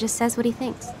passionate and just says what he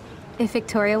thinks. If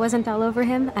Victoria wasn't all over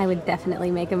him, I would definitely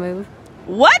make a move.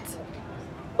 What?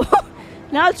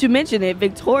 Now that you mention it,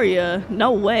 Victoria.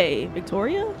 No way,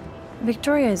 Victoria.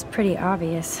 Victoria is pretty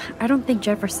obvious. I don't think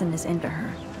Jefferson is into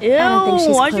her. Ew, I don't think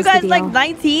she's aren't you close guys to like deal.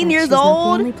 19 And years she's not the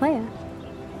old? only player.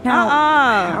 Now,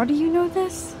 how do you know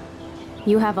this?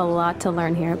 You have a lot to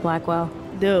learn here at Blackwell.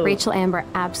 Dude. Rachel Amber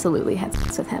absolutely had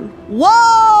sex with him. Whoa!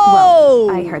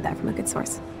 Well, I heard that from a good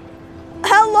source.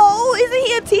 Hello, isn't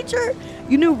he a teacher?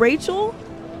 You knew Rachel?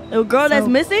 The girl that's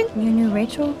missing? You knew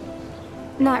Rachel?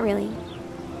 Not really.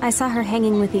 I saw her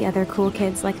hanging with the other cool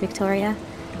kids like Victoria.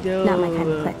 Dude. Not my kind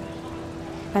of clique.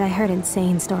 But I heard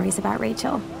insane stories about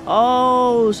Rachel.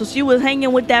 Oh, so she was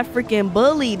hanging with that freaking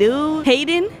bully, dude.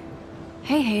 Hayden?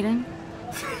 Hey, Hayden.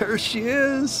 There she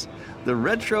is, the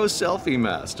retro selfie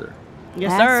master.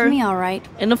 Yes, That's sir. me, all right.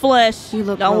 In the flesh. You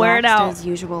look Don't wear it relaxed out. as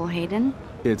usual, Hayden.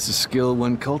 It's a skill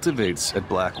one cultivates at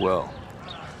Blackwell,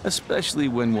 especially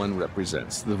when one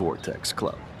represents the Vortex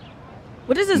Club.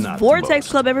 What is this Not to Vortex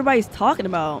boast. Club everybody's talking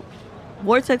about?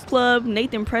 Vortex Club,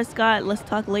 Nathan Prescott, let's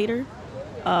talk later.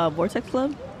 Vortex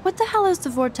Club? What the hell is the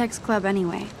Vortex Club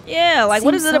anyway? Yeah, like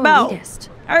what Seems is it so about? elitist.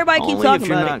 Everybody keeps Only talking if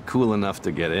you're about not cool enough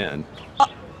to get in.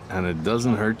 And it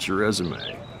doesn't hurt your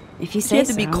resume. If you You say have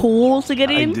to so. be cool to get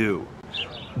I in? do.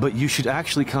 But you should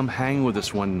actually come hang with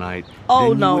us one night. Oh,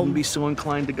 then no. You wouldn't be so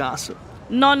inclined to gossip.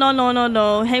 No.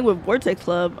 Hang with Vortex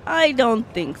Club? I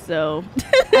don't think so.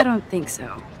 I don't think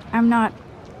so. I'm not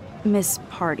Miss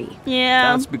Party.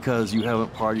 Yeah. That's because you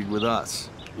haven't partied with us.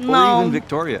 No. Or even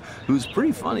Victoria, who's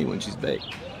pretty funny when she's baked.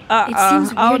 It seems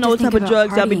weird I don't know what to type think of about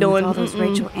drugs I'll be partying doing. with all those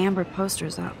Rachel Amber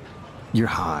posters up. You're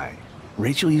high.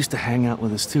 Rachel used to hang out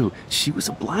with us too. She was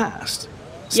a blast.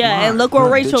 Yeah, Smart, and look where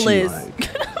not Rachel bitchy is. like.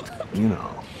 You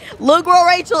know. Look where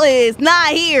Rachel is. Not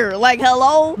here. Like,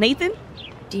 hello? Nathan?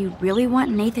 Do you really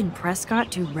want Nathan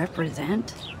Prescott to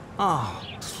represent? Oh,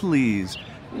 please.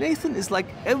 Nathan is like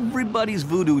everybody's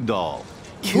voodoo doll.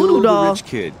 Voodoo Kill doll? the rich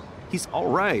kid. He's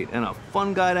alright and a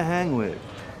fun guy to hang with.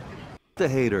 The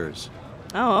haters.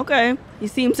 Oh, okay. He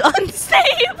seems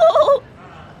unstable.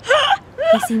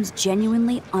 He seems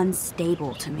genuinely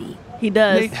unstable to me. He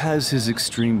does. Nate has his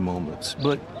extreme moments,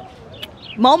 but...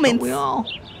 Moments? Don't we all?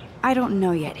 I don't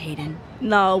know yet, Hayden.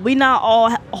 No, we not all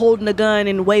holding a gun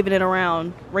and waving it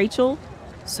around. Rachel?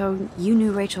 So you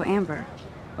knew Rachel Amber?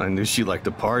 I knew she liked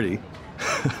to party.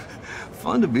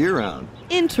 Fun to be around.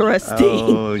 Interesting.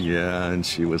 Oh, yeah, and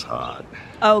she was hot.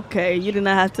 Okay, you did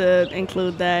not have to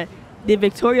include that. Did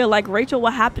Victoria like Rachel?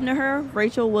 What happened to her?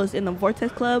 Rachel was in the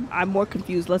Vortex Club? I'm more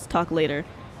confused. Let's talk later.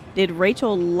 Did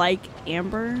Rachel like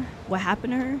Amber? What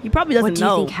happened to her? He probably doesn't know.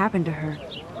 What do you think happened to her?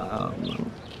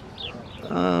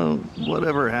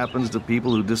 Whatever happens to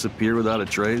people who disappear without a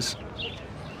trace.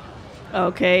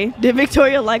 Okay. Did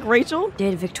Victoria like Rachel?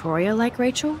 Did Victoria like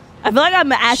Rachel? I feel like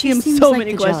I'm asking him so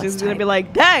many questions. He's gonna be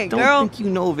like, dang, girl. I don't think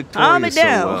you know Victoria calm it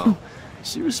down. so well.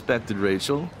 She respected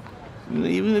Rachel,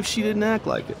 even if she didn't act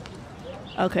like it.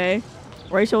 Okay.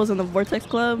 Rachel was in the Vortex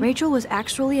Club? Rachel was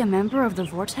actually a member of the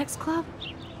Vortex Club?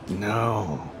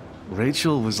 No.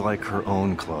 Rachel was like her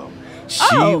own club.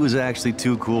 She was actually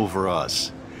too cool for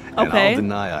us. And I'll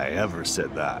deny I ever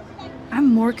said that.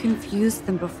 I'm more confused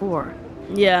than before.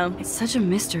 Yeah. It's such a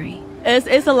mystery.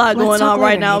 It's a lot going on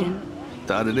right now.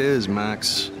 That it is,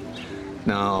 Max.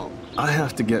 Now, I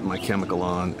have to get my chemical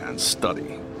on and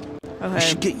study. Okay. I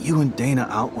should get you and Dana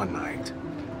out one night.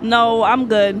 No, I'm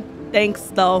good. Thanks,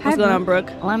 though. What's going on, Brooke?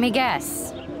 Let me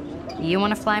guess. You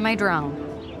want to fly my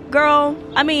drone? Girl,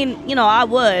 I mean, you know, I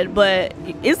would, but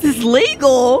is this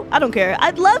legal? I don't care.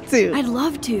 I'd love to. I'd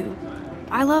love to.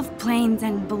 I love planes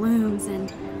and balloons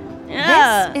and...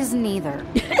 Yeah. This is neither.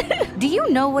 Do you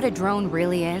know what a drone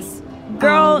really is?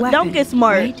 Girl, weapon, don't get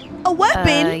smart. Right? A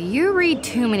weapon? You read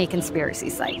too many conspiracy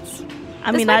sites.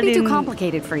 I This mean, might I be didn't too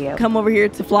complicated for you. come over here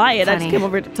to fly it. I just Honey, came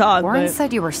over here to talk. Warren but...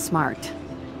 said you were smart.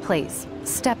 Please,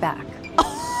 step back.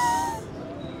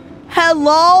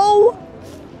 Hello?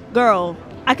 Girl,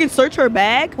 I can search her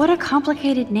bag? What a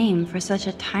complicated name for such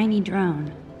a tiny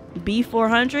drone.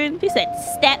 B400? She said,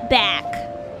 step back.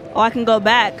 Oh, I can go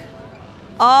back.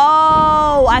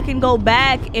 Oh, I can go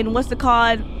back. And what's the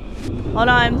called? Hold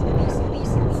on.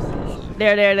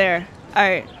 There. All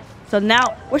right. So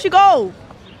now, where'd she go?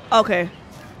 Okay.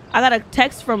 I got a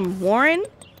text from Warren.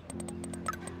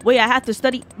 Wait, I have to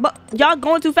study. But y'all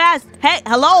going too fast. Hey,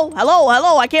 hello.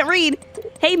 I can't read.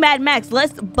 Hey, Mad Max,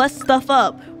 let's bust stuff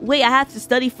up. Wait, I have to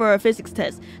study for a physics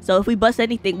test. So if we bust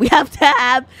anything, we have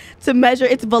to measure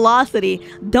its velocity.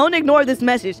 Don't ignore this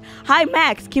message. Hi,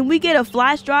 Max, can we get a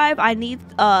flash drive? I need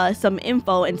some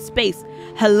info in space.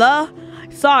 Hello?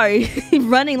 Sorry,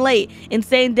 running late.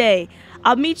 Insane day.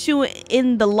 I'll meet you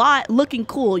in the lot looking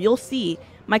cool. You'll see.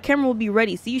 My camera will be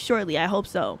ready. See you shortly. I hope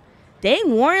so.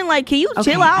 Dang, Warren, like, can you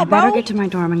chill out, bro? I better get to my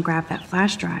dorm and grab that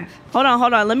flash drive. Hold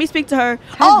on. Let me speak to her.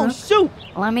 Hi, Brooke. Shoot.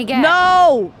 Let me guess.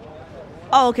 No.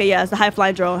 Oh, okay, yeah, it's the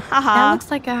high-flying drone. Haha. That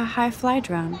looks like a high-fly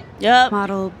drone. Yep.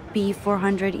 Model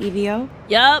B400 EVO.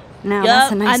 Yep. Now,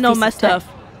 that's a nice I know piece my of tech.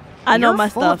 stuff. I know my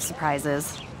You're full of stuff.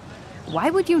 surprises. Why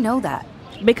would you know that?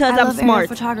 Because I I'm love smart. aerial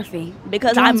photography.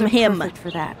 Because Drones I'm are him. perfect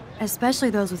for that, especially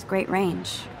those with great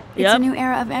range. It's Yep. a new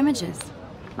era of images.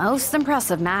 Most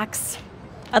impressive, Max.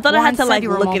 I thought I Warren had to said like you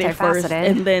were look at it first multifaceted.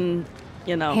 and then,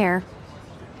 you know. Here,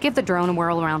 give the drone a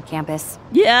whirl around campus.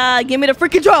 Yeah, give me the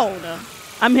freaking drone.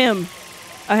 I'm him.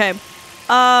 Okay.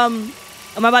 Am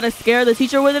I about to scare the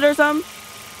teacher with it or something?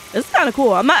 This is kind of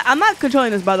cool. I'm not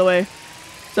controlling this, by the way.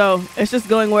 So it's just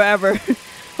going wherever.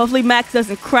 Hopefully Max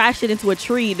doesn't crash it into a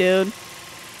tree, dude.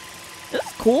 This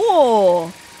is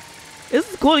cool. This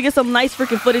is cool to get some nice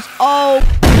freaking footage. Oh,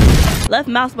 left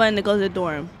mouse button to go to the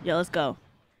dorm. Yeah, let's go.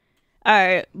 All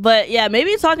right, but yeah,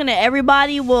 maybe talking to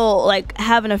everybody will like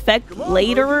have an effect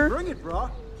later. Bring it, bro.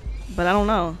 But I don't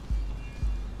know.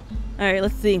 All right,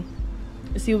 let's see.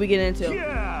 Let's see what we get into.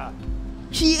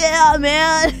 Yeah,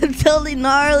 man. Totally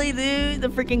gnarly, dude. The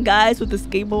freaking guys with the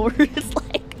skateboard. It's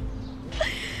like,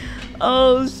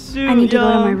 oh, shoot. I need to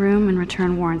go to my room and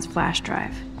return Warren's flash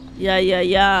drive. Yeah.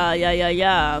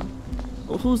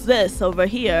 Well, who's this over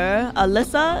here?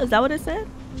 Alyssa? Is that what it said?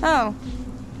 Oh.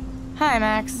 Hi,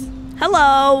 Max.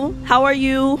 Hello. How are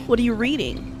you? What are you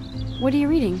reading? What are you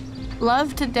reading?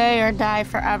 Love today or die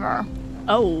forever.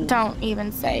 Oh. Don't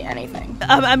even say anything.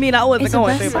 I mean, I wasn't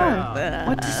going to.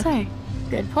 What to say?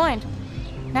 Good point.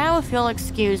 Now if you'll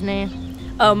excuse me.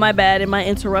 Oh, my bad. Am I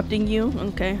interrupting you?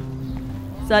 Okay.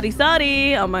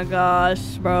 Sorry. Oh my gosh,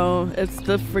 bro. It's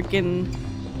the freaking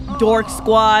dork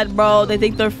squad, bro. They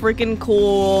think they're freaking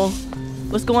cool.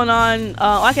 What's going on?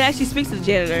 I can actually speak to the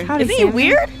janitor. Howdy, Is he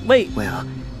weird? Wait. Well,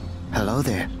 hello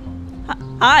there.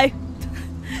 Hi.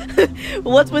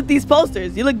 What's with these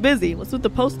posters? You look busy. What's with the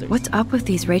posters? What's up with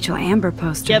these Rachel Amber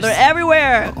posters? Yeah, they're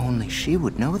everywhere. Well, only she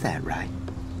would know that, right?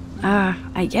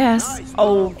 I guess.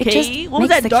 Okay. It just what was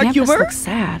makes that the dark campus humor? look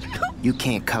sad. You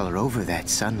can't color over that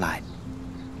sunlight.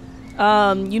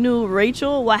 You knew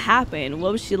Rachel? What happened?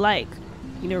 What was she like?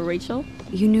 You knew Rachel?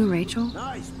 You knew Rachel?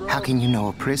 How can you know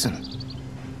a prison?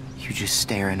 You just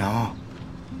stare in awe.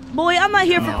 Boy, I'm not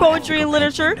here for Now poetry and I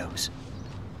have to go literature. paint windows.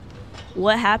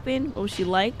 What happened? What was she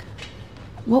like?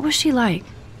 What was she like?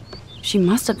 She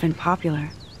must have been popular.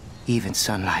 Even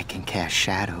sunlight can cast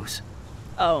shadows.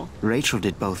 Oh. Rachel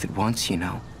did both at once, you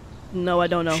know. No, I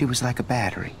don't know. She was like a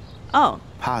battery. Oh.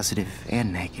 Positive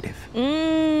and negative.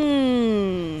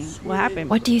 What happened?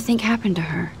 What do you think happened to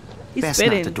her? He's Best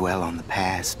spitting. not to dwell on the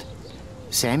past.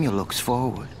 Samuel looks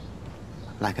forward,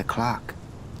 like a clock.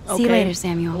 See you later,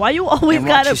 Samuel. Why you always And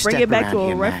watch gotta you bring step it back to around a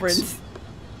here, Max. reference?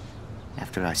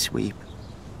 After I sweep,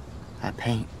 I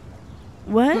paint.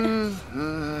 What?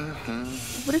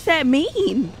 What does that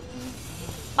mean?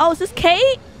 Oh, is this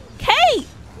Kate? Kate!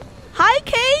 Hi,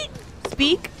 Kate!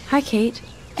 Speak. Hi, Kate.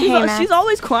 She's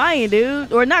always crying,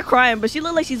 dude. Or not crying, but she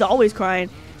looked like she's always crying.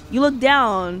 You look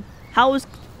down. Why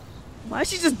did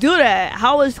she just do that?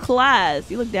 How was class?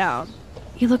 You look down.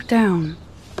 You look down.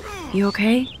 You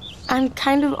okay? I'm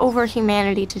kind of over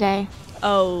humanity today.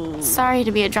 Oh. Sorry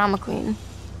to be a drama queen.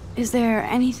 Is there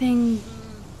anything...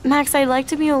 Max, I'd like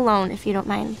to be alone if you don't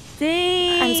mind.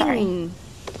 Dang. I'm sorry.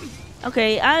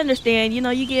 Okay, I understand. You know,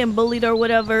 you getting bullied or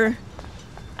whatever.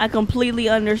 I completely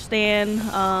understand.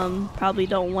 Probably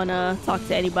don't want to talk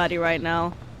to anybody right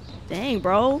now. Dang,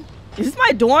 bro. Is this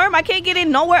my dorm? I can't get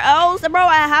in nowhere else? Bro,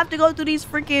 I have to go through these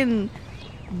freaking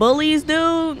bullies,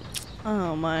 dude.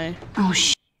 Oh, my. Oh,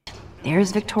 shit.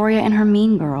 There's Victoria and her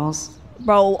mean girls.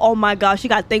 Bro, oh my gosh. She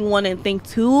got thing 1 and thing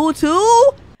 2, too?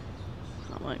 Oh,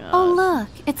 my God. Oh, look.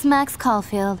 It's Max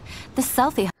Caulfield, the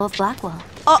selfie hoe of Blackwell.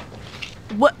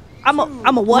 What? I'm a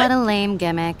what? What a lame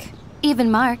gimmick.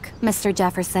 Even Mark, Mr.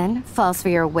 Jefferson, falls for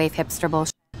your wave hipster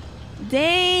bullshit.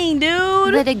 Dang,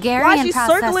 dude. The Daguerrean Why is she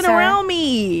processor. circling around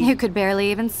me? You could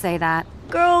barely even say that.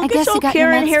 Girl, I get guess your you got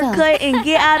Karen your meds haircut and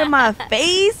get out of my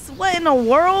face. What in the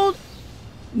world?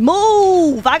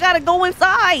 Move. I gotta go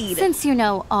inside. Since you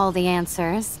know all the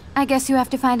answers, I guess you have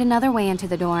to find another way into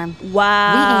the dorm.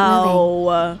 Wow. We ain't moving.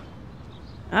 All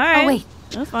right. Oh, wait.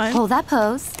 That's fine. Hold that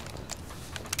pose.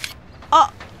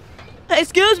 Oh,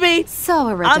 excuse me. So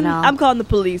original. I'm calling the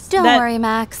police. Don't worry,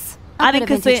 Max. I I'll didn't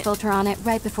put a vintage consent. filter on it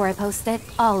right before I post it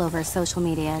all over social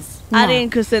medias. I Now,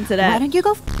 didn't consent to that. Why don't you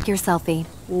go f your selfie?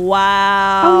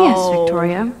 Wow. Oh, yes,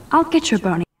 Victoria. I'll get your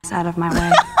bony ass out of my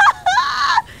way.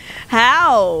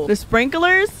 How? The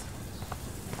sprinklers?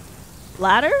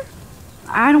 Ladder?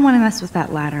 I don't want to mess with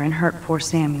that ladder and hurt poor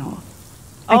Samuel.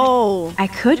 Oh. I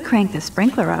could crank the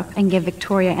sprinkler up and give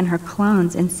Victoria and her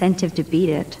clones incentive to beat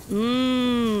it.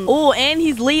 Oh, and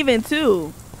he's leaving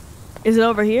too. Is it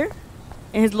over here?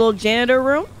 In his little janitor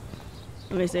room?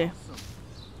 Let me see.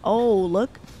 Oh,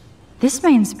 look. This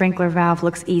main sprinkler valve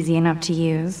looks easy enough to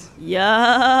use.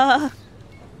 Yeah.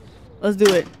 Let's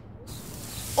do it.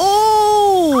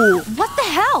 Oh! What the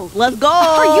hell? Let's go.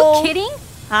 Are you kidding?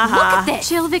 Haha. Look at this.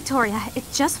 Chill, Victoria.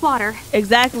 It's just water.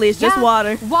 Exactly, it's just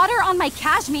water. Water on my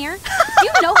cashmere. Do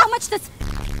you know how much this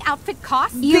outfit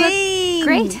costs? You look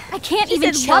great. I can't She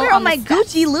even said chill water on the my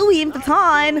steps. Gucci, Louis, and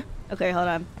Vuitton. Okay, hold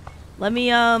on. Let me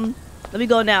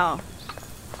go now.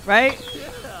 Right?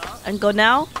 And go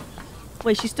now?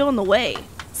 Wait, she's still in the way.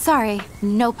 Sorry,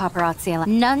 no paparazzi.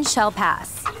 None shall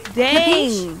pass.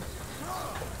 Dang.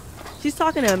 She's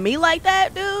talking to me like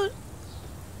that, dude?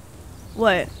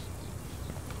 What?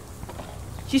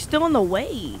 She's still in the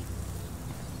way.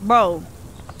 Bro.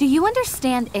 Do you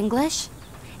understand English?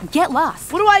 Get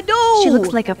lost. What do I do? She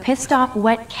looks like a pissed off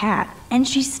wet cat, and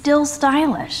she's still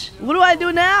stylish. What do I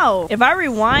do now? If I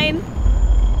rewind...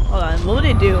 Hold on, what would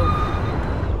it do?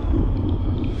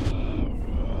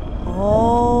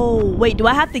 Oh, wait, do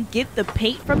I have to get the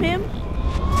paint from him?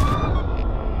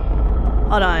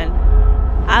 Hold on.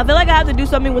 I feel like I have to do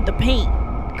something with the paint.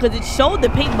 Because it showed the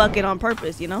paint bucket on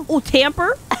purpose, you know? Oh,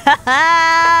 tamper?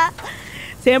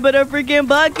 Tamper the freaking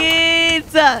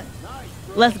buckets.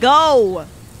 Let's go.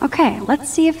 Okay, let's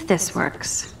see if this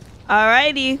works.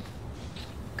 Alrighty.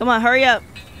 Come on, hurry up.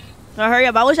 Hurry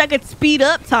up. I wish I could speed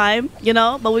up time, you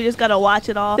know, but we just gotta watch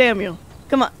it all. Samuel,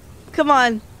 come on. Come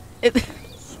on.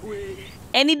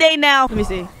 Any day now. Let me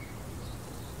see.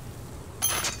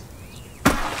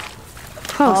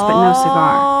 Close, but no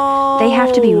cigar. They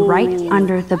have to be right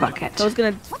under the bucket. So it's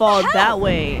gonna fall that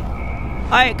way.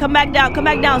 Alright, come back down,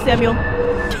 Samuel.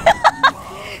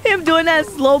 Him doing that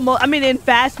in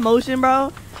fast motion,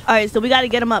 bro. Alright, so we gotta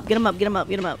get him up, get him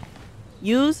up.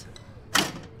 Use.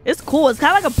 It's cool. It's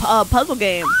kind of like a puzzle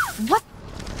game. What?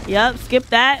 Yep, skip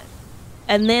that.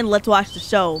 And then let's watch the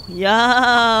show.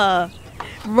 Yeah.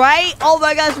 Right? Oh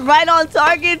my gosh, right on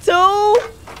target too.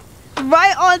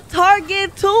 Right on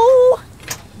target too.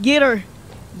 Get her.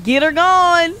 Get her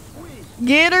going.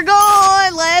 Get her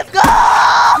going. Let's go.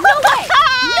 No way.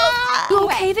 No. You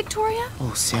okay, Victoria?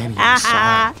 Oh, Sammy, I'm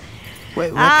sorry.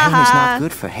 Wet paint is not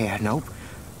good for hair. Nope.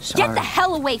 Sorry. Get the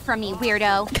hell away from me,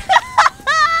 weirdo.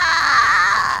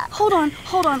 Hold on.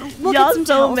 We'll Y'all get some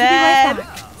so towels. mad. We'll be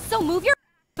right back. So move your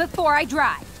before I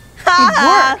drive.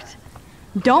 It worked.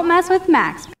 Don't mess with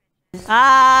Max.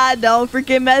 Don't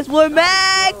freaking mess with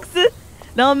Max.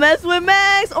 Don't mess with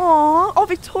Max. Aw. Oh,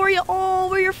 Victoria. Oh,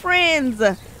 we're your friends.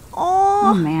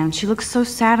 Oh man, she looks so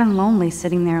sad and lonely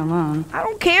sitting there alone. I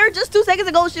don't care. Just 2 seconds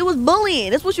ago, she was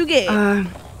bullying. That's what you get.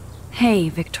 Hey,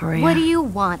 Victoria. What do you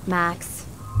want, Max?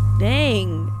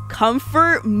 Dang.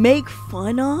 Comfort, make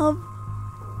fun of?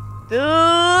 Dude,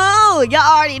 y'all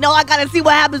already know I gotta see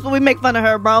what happens when we make fun of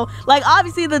her, bro. Like,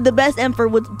 obviously, the best answer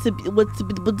would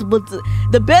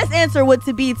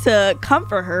be to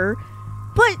comfort her,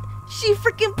 but she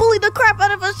freaking bullied the crap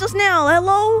out of us just now.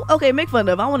 Hello? Okay, make fun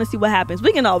of. I want to see what happens.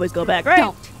 We can always go back,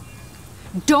 right?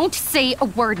 Don't say a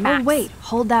word, Max. Oh wait,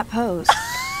 hold that pose.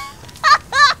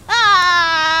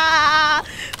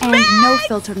 And Max! no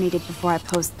filter needed before I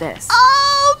post this.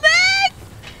 Oh, Max!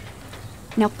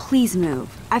 Now please move.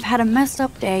 I've had a messed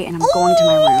up day and I'm going to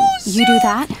my room. Shit. You do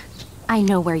that? I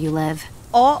know where you live.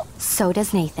 Oh. So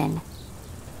does Nathan.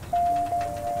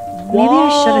 Maybe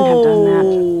I shouldn't have done that.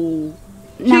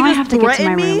 Now I have to get to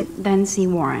my room, then see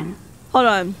Warren. Hold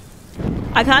on.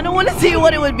 I kind of want to see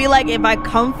what it would be like if I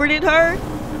comforted her.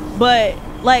 But,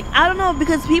 like, I don't know,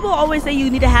 because people always say you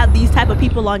need to have these type of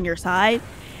people on your side.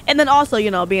 And then also, you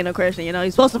know, being a Christian, you know,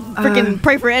 you're supposed to freaking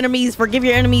pray for enemies, forgive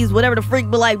your enemies, whatever the freak.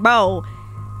 But, like, bro,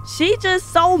 she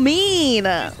just so mean.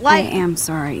 Like, I am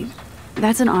sorry.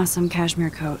 That's an awesome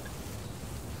cashmere coat.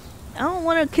 I don't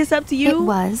want to kiss up to you. It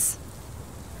was.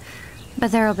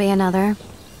 But there'll be another.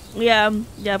 Yeah,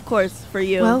 of course, for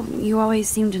you. Well, you always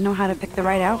seem to know how to pick the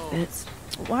right outfits.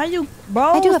 Why you, bro?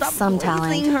 I do have some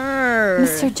talent. Her.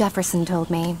 Mr. Jefferson told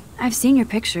me. I've seen your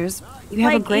pictures. You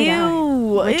have like, a great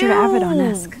ew, eye. Richard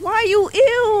Avedon-esque. Why you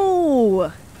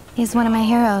ew? He's one of my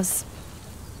heroes.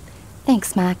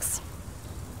 Thanks, Max.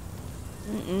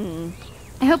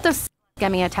 I hope those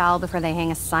get me a towel before they hang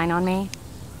a sign on me.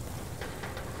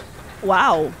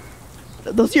 Wow.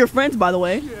 Those are your friends, by the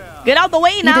way. Yeah. Get out the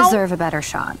way now. You deserve a better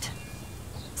shot.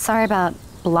 Sorry about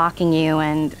blocking you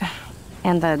and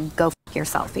the go f your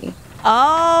selfie.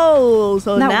 Oh,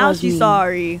 so that now was she's mean,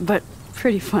 sorry. But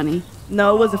pretty funny.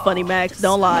 No, it wasn't funny, Max.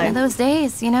 Don't lie. One of those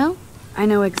days, you know? I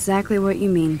know exactly what you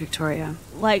mean, Victoria.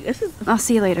 Like, this is... I'll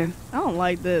see you later. I don't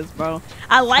like this, bro.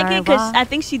 I like it because I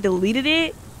think she deleted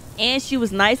it, and she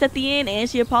was nice at the end, and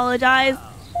she apologized.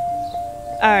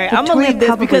 All right, I'm gonna leave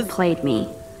this because played me.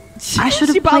 I should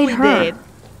have she played probably her. did.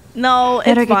 No,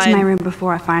 Better it's get fine. to my room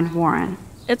before I find Warren.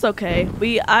 It's okay.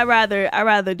 I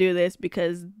rather do this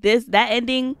because that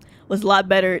ending was a lot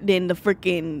better than that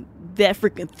freaking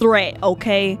threat.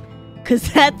 Okay,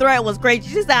 because that threat was great.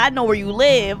 She said, "I know where you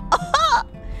live."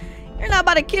 You're not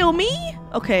about to kill me.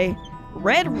 Okay,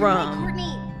 red rum.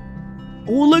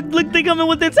 Oh, look, they coming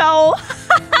with the towel.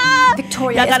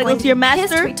 Victoria, y'all gotta go to your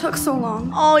master. We took so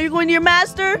long. Oh, you're going to your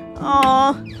master?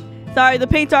 Oh, sorry, the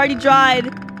paint's already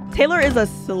dried. Taylor is a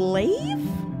slave?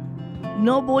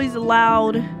 No boys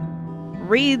allowed.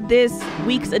 Read this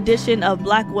week's edition of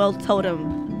Blackwell Totem.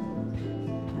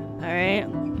 All right.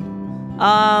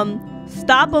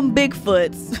 Stop them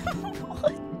Bigfoots.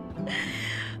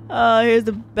 Here's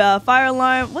the fire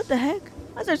alarm. What the heck?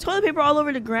 Why is there toilet paper all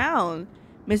over the ground?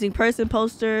 Missing person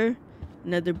poster.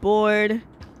 Another board.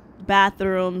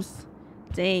 Bathrooms.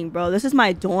 Dang, bro. This is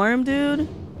my dorm, dude.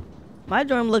 My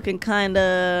dorm looking kind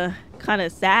of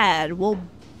sad. Well,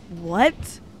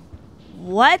 what?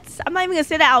 I'm not even gonna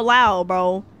say that out loud,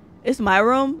 bro. It's my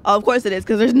room. Oh, of course it is,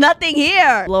 because there's nothing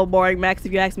here. A little boring, Max,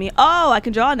 if you ask me. Oh, I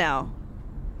can draw now.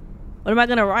 What am I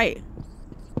gonna write?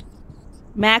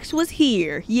 Max was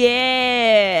here.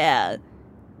 Yeah.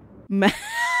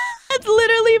 That's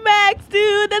literally Max,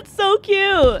 dude. That's so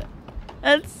cute.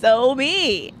 That's so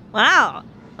me. Wow.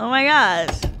 Oh my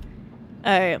gosh.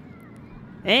 All right.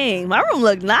 Dang, my room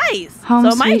looked nice. Home,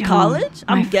 so am I in college?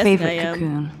 My I'm guessing favorite I am.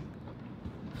 cocoon.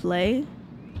 Play.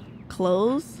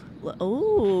 Clothes.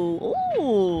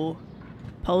 Ooh.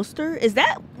 Poster. Is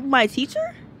that my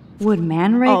teacher? Would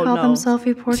Man Ray call no. them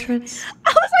selfie portraits? I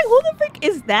was like, who the frick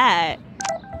is that?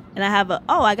 And I have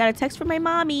I got a text from my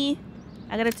mommy.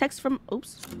 I got a text from,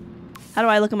 oops. How do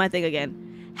I look at my thing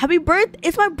again? Happy birthday.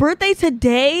 It's my birthday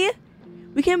today.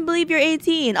 We can't believe you're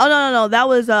 18. Oh, no. That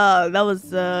was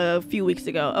a few weeks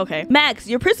ago. Okay. Max,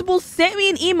 your principal sent me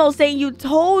an email saying you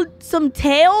told some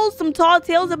tall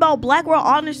tales about Blackwell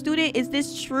honor student. Is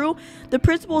this true? The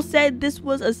principal said this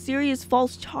was a serious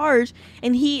false charge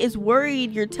and he is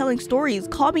worried you're telling stories.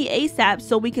 Call me ASAP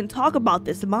so we can talk about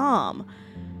this, Mom.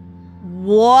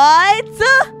 What?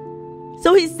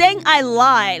 So he's saying I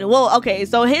lied. Well, okay,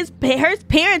 so her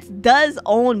parents does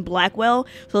own Blackwell,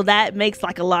 so that makes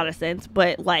like a lot of sense.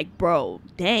 But like, bro,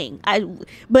 dang,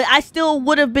 but I still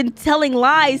would have been telling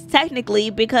lies technically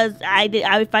because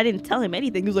if I didn't tell him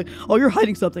anything, he was like, oh, you're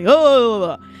hiding something.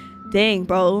 Oh, dang,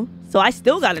 bro. So I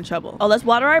still got in trouble. Oh, let's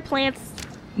water our plants.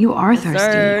 You are Yes, thirsty.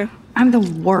 sir. I'm the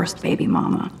worst baby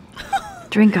mama.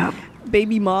 Drink up.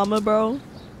 Baby mama, bro.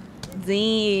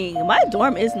 Dang, my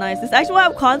dorm is nice. This actually will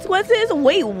have consequences.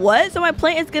 Wait, what? So my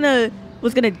plant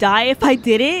was gonna die if I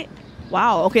didn't?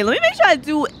 Wow. Okay, let me make sure I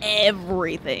do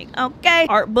everything. Okay.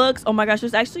 Art books. Oh my gosh,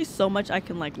 there's actually so much I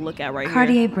can like look at right here.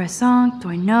 Cartier-Bresson,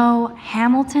 Doisneau,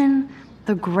 Hamilton,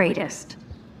 the greatest.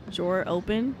 Drawer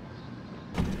open.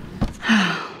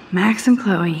 Max and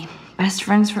Chloe, best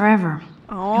friends forever.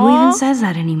 Aww. Who even says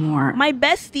that anymore? My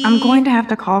bestie. I'm going to have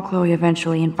to call Chloe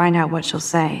eventually and find out what she'll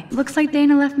say. Looks like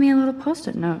Dana left me a little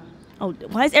post-it note. Oh,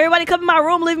 why is everybody coming in my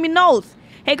room leaving me notes?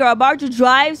 Hey girl, I borrowed your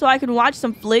drive so I can watch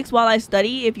some flicks while I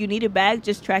study. If you need it back,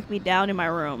 just track me down in my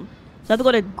room. So I have to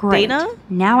go to Great. Dana?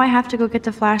 Now I have to go get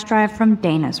the flash drive from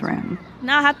Dana's room.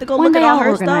 Now I have to go One look day at all I'll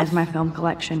her organize stuff. my film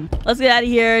collection. Let's get out of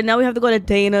here. Now we have to go to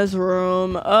Dana's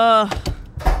room.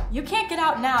 You can't get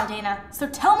out now, Dana. So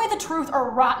tell me the truth or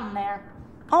rot in there.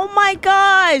 Oh my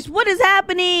gosh, what is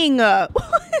happening? What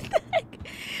the heck?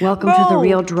 Welcome to the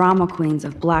real drama queens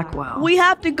of Blackwell. We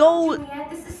have to go. Juliet,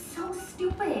 this is so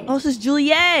stupid. Oh, this is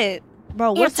Juliet.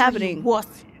 Bro, what's Answer, happening? you wuss.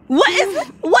 What is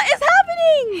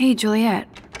happening? Hey, Juliet.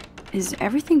 Is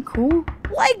everything cool?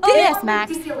 Like Oh this? yes,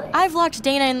 Max. I've locked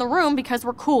Dana in the room because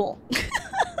we're cool.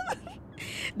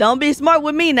 Don't be smart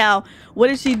with me now. What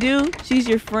did she do? She's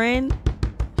your friend.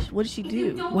 What did she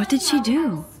do? What did she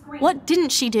do? What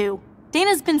didn't she do?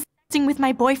 Dana's been s**ing with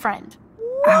my boyfriend.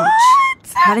 Ouch.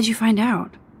 How did you find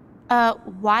out?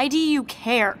 Why do you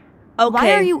care? Okay.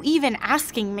 Why are you even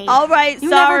asking me? All right, you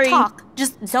sorry. never talk.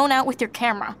 Just zone out with your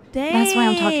camera. Dang. That's why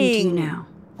I'm talking to you now.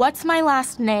 What's my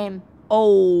last name?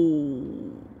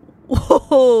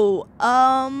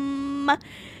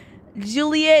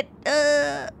 Juliet,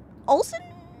 Olsen?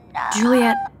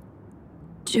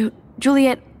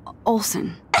 Juliet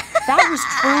Olsen. That was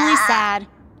truly sad.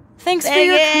 Thanks for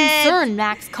your concern,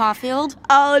 Max Caulfield.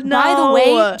 Oh, no. By the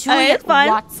way, Juliet it's fine.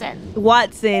 Watson.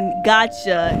 Watson,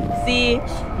 gotcha. See,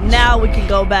 now we can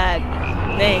go back.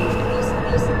 Dang.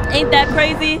 Ain't that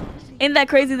crazy? Ain't that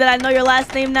crazy that I know your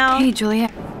last name now? Hey,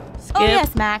 Juliet. Skip. Oh,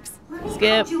 yes, Max.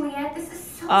 Skip. Juliet, this is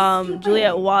so stupid.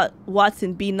 Juliet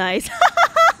Watson, be nice.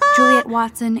 Juliet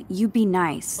Watson, you be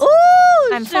nice.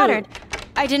 Ooh, I'm flattered.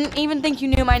 I didn't even think you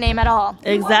knew my name at all.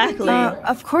 Exactly.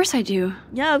 Of course I do.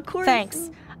 Yeah, of course.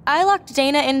 Thanks. I locked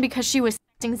Dana in because she was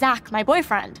s**ing Zach, my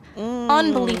boyfriend.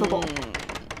 Unbelievable.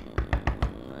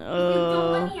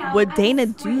 Would Dana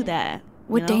do that?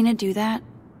 Would Dana do that?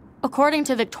 According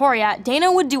to Victoria,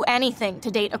 Dana would do anything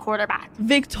to date a quarterback.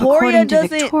 Victoria According to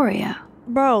doesn't. Victoria.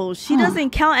 Bro, she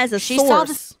doesn't count as a She source. saw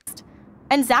this,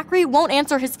 and Zachary won't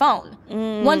answer his phone.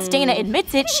 Once Dana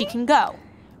admits it, she can go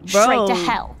straight to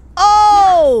hell.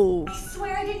 Oh! I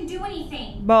swear I didn't do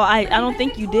anything. Bro, I don't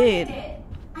think you did.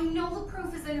 I know the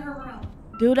proof is in her room.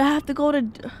 Dude, I have to go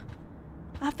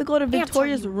to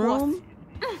Victoria's room.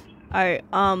 All right,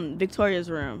 Victoria's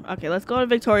room. Okay, let's go to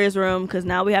Victoria's room because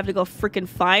now we have to go freaking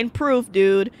find proof,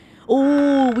 dude.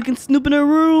 Oh, we can snoop in her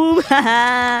room.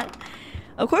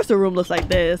 Of course the room looks like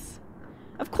this.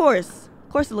 Of course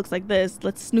it looks like this.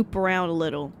 Let's snoop around a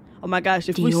little. Oh my gosh,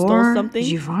 if we stole something.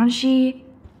 Givenchy,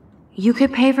 you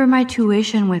could pay for my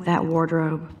tuition with that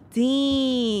wardrobe.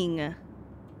 Dang.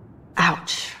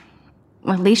 Ouch.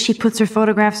 Well, at least she puts her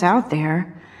photographs out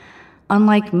there.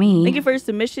 Unlike me. Thank you for your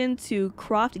submission to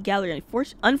Croft Gallery.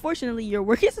 Unfortunately, your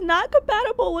work is not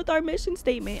compatible with our mission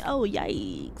statement. Oh,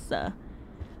 yikes.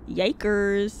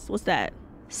 Yikers. What's that?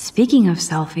 Speaking of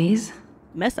selfies.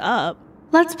 Mess up.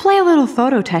 Let's play a little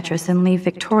photo Tetris and leave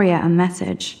Victoria a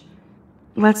message.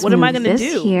 Let's what move am I gonna this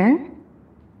do? Here.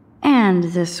 And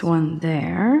this one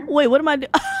there. Wait, what am I doing?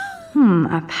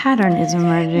 A pattern is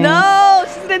emerging. No,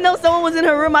 she didn't know someone was in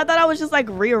her room. I thought I was just like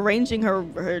rearranging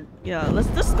her. Yeah, let's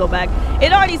just go back.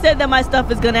 It already said that my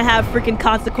stuff is gonna have freaking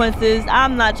consequences.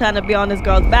 I'm not trying to be on this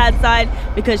girl's bad side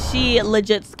because she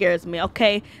legit scares me,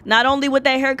 okay? Not only with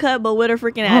that haircut, but with her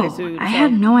freaking attitude. I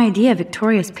had no idea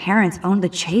Victoria's parents owned the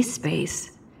Chase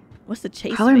space. What's the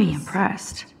Chase Color space? me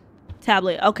impressed.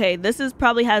 Tablet. Okay, this is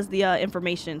probably has the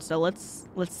information, so let's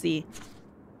see.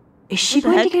 Is she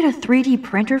going to get a 3D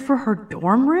printer for her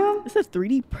dorm room? This is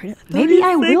 3D printer. Maybe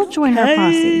I will join her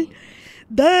posse.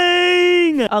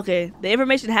 Dang. Okay, the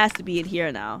information has to be in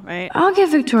here now, right? I'll give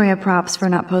Victoria props for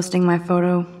not posting my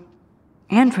photo.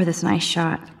 And for this nice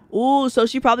shot. Ooh, so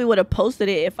she probably would have posted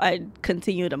it if I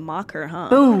continued to mock her, huh?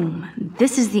 Boom.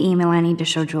 This is the email I need to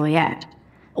show Juliet.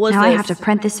 Now I have to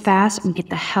print this fast and get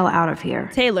the hell out of here.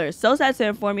 Taylor, so sad to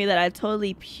inform you that I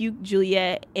totally puked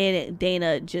Juliet and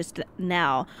Dana just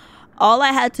now. All I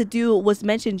had to do was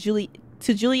mention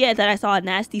to Juliet that I saw a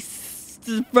nasty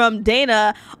from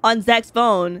Dana on Zach's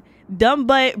phone. Dumb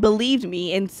butt believed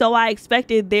me, and so I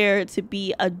expected there to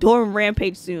be a dorm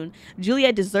rampage soon.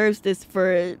 Juliet deserves this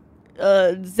for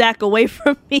Zach away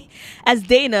from me. As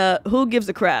Dana, who gives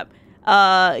a crap?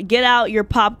 Get out your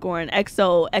popcorn.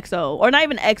 XOXO. Or not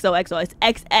even XOXO, it's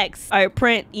XX. Alright,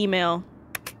 print email.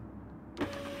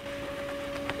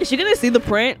 Is she gonna see the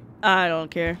print? I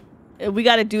don't care. We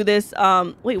gotta do this.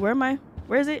 Wait, where am I?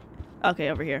 Where is it? Okay,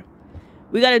 over here.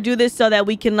 We gotta do this so that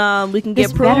we can get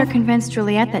this proof. better convince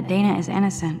Juliet that Dana is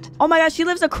innocent. Oh my gosh, she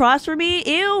lives across from me?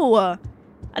 Ew. I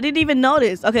didn't even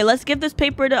notice. Okay, let's give this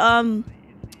paper to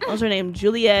what's her name?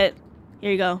 Juliet.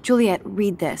 Here you go. Juliet,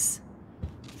 read this.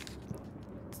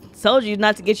 Told you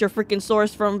not to get your freaking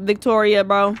source from Victoria,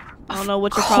 bro. I don't know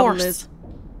what your problem is.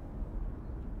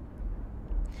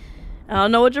 I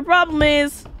don't know what your problem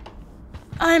is.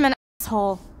 I'm an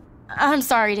asshole. I'm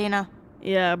sorry, Dana.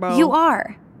 Yeah, bro. You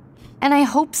are. And I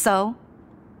hope so.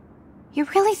 You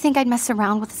really think I'd mess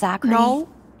around with Zachary? No,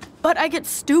 but I get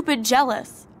stupid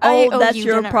jealous. Oh, that's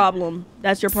your problem.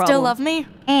 That's your problem. Still love me?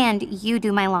 And you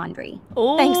do my laundry.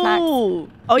 Ooh. Thanks, Max. Oh,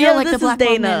 You're yeah, like this the Black is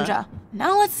Belt Dana. Ninja.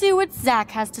 Now let's see what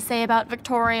Zach has to say about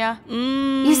Victoria.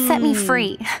 You set me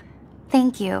free.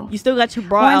 Thank you. You still got your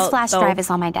bra Warren's out, flash though. drive is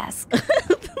on my desk.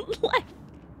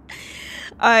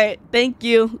 Alright, thank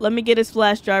you. Let me get his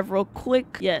flash drive real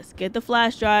quick. Yes, get the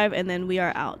flash drive and then we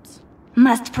are out.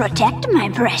 Must protect my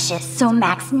precious so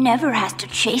Max never has to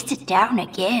chase it down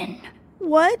again.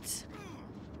 What?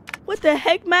 What the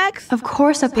heck, Max? Of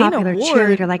course a popular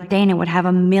cheerleader like Dana would have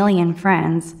a million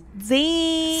friends.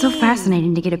 Zing. So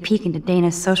fascinating to get a peek into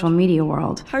Dana's social media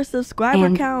world. Her subscriber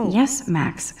and count. Yes,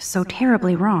 Max, so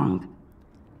terribly wrong.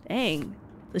 Dang.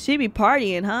 So she be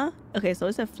partying, huh? Okay, so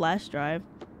it's a flash drive.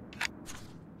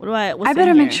 What's I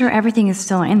better make sure everything is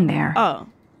still in there. Oh.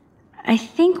 I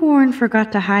think Warren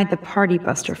forgot to hide the Party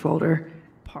Buster folder.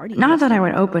 Not that I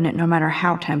would open it no matter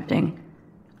how tempting.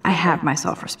 I have my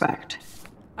self-respect.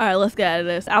 Alright, let's get out of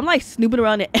this. I'm like snooping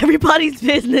around in everybody's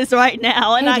business right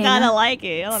now, and Hey, I kinda Dana. like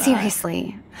it. Hold on.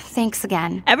 Seriously, thanks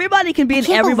again. Everybody can be in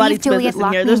everybody's business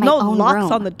in here. There's no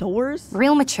locks on the doors.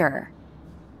 Real mature.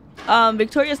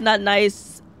 Victoria's not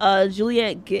nice.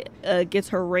 Juliet gets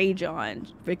her rage on.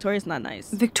 Victoria's not nice.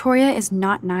 Victoria is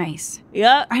not nice.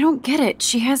 Yeah. I don't get it.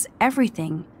 She has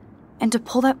everything. And to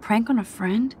pull that prank on a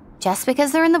friend? Just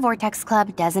because they're in the Vortex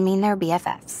Club doesn't mean they're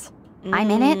BFFs. I'm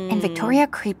in it, and Victoria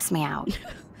creeps me out.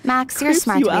 Max, you're Creeps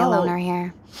smart you to be a out. loner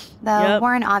here. Though Yep.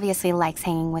 Warren obviously likes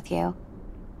hanging with you.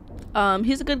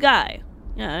 He's a good guy.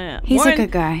 Yeah. He's a Warren-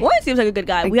 good guy. Warren seems like a good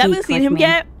guy. A We haven't geek seen like him me.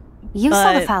 yet. You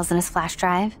saw the but- files in his flash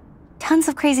drive. Tons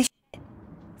of crazy shit.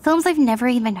 Films I've never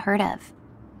even heard of.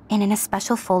 And in a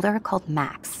special folder called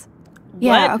Max.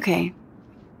 Yeah, okay.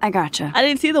 I gotcha. I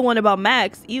didn't see the one about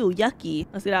Max. Ew, yucky.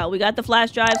 Let's get out. We got the flash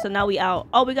drive, so now we out.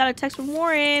 Oh, we got a text from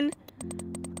Warren.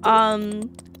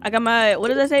 I got my, what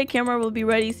does that say? Camera will be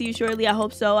ready. See you shortly. I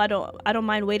hope so. I don't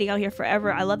mind waiting out here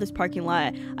forever. I love this parking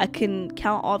lot. I can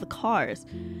count all the cars.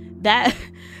 That,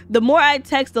 the more I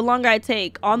text, the longer I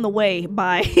take. On the way.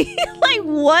 Bye. Like,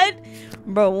 what?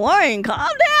 Bro, Warren, calm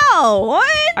down. What?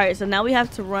 All right, so now we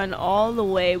have to run all the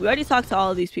way. We already talked to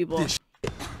all of these people.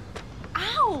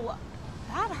 Ow!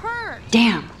 That hurt.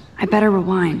 Damn, I better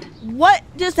rewind. What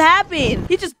just happened?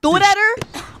 He just threw it at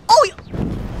her? Oh,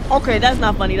 okay, that's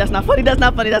not funny. That's not funny. That's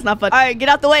not funny. That's not funny. All right, get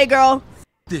out the way, girl.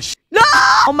 No!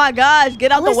 Oh my gosh,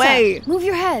 get out the way. Move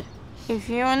your head. If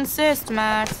you insist,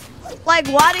 Max. Like,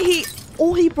 why did he...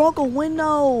 Oh, he broke a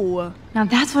window. Now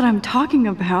that's what I'm talking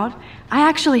about. I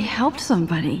actually helped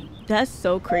somebody. That's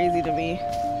so crazy to me.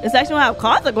 It's actually gonna have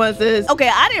consequences. Okay,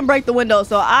 I didn't break the window,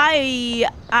 so I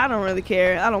don't really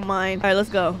care. I don't mind. All right, let's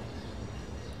go.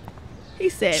 He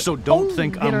said, so don't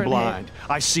think I'm blind.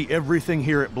 I see everything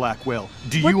here at Blackwell.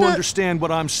 Do you understand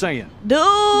what I'm saying? Dude!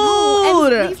 No,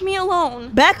 and leave me alone.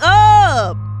 Back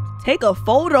up! Take a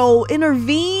photo.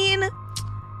 Intervene.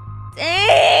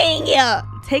 Dang! Yeah.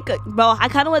 Bro, I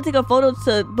kind of want to take a photo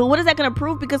but what is that going to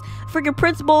prove? Because freaking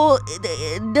principal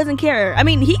doesn't care. I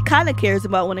mean, he kind of cares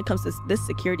about when it comes to this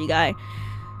security guy.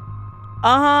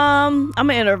 I'm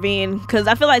gonna intervene because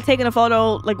I feel like taking a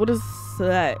photo, like, what does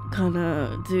that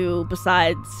gonna do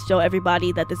besides show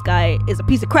everybody that this guy is a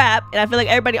piece of crap? And I feel like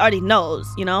everybody already knows,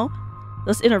 you know?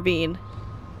 Let's intervene.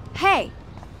 Hey,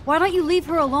 why don't you leave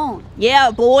her alone?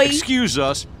 Yeah, boy. Excuse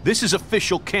us. This is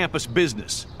official campus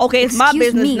business. Okay, it's my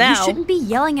business now. You shouldn't be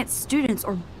yelling at students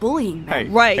or bullying them. Hey,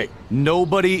 right. Hey,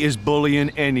 nobody is bullying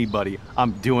anybody.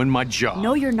 I'm doing my job.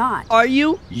 No, you're not. Are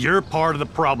you? You're part of the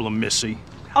problem, Missy.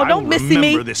 Oh, don't Missy me.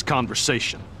 Remember this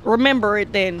conversation. Remember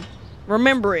it then.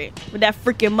 Remember it with that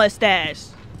freaking mustache.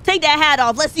 Take that hat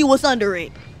off. Let's see what's under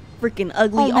it. Freaking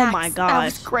ugly. Oh, Max, oh my gosh. That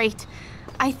was great.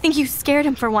 I think you scared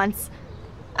him for once.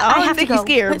 I have think to go,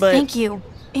 he's scared, but thank you.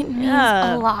 It means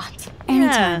a lot.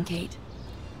 Anytime, Kate.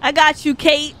 I got you,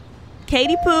 Kate.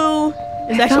 Katie Pooh.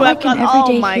 I felt like an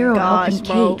everyday hero helping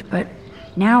Kate, but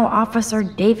now Officer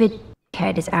David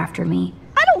Head is after me.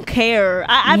 I don't care.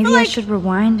 I Maybe feel like I should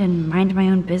rewind and mind my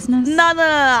own business? No.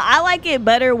 I like it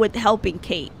better with helping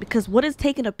Kate, because what is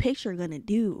taking a picture gonna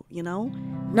do, you know?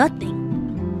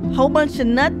 Nothing. Whole bunch of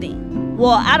nothing.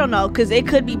 Well, I don't know, because it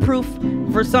could be proof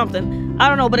for something. I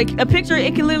don't know, but a picture,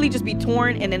 it can literally just be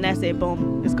torn and then that's it.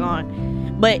 Boom. It's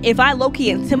gone. But if I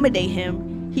low-key intimidate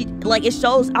him, it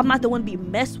shows I'm not the one to be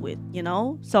messed with, you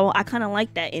know? So I kind of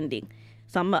like that ending.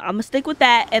 So I'm gonna stick with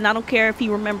that, and I don't care if he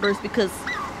remembers, because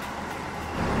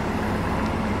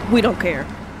we don't care.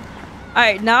 All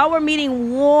right, now we're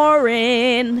meeting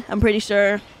Warren. I'm pretty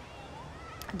sure.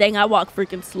 Dang, I walk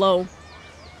freaking slow.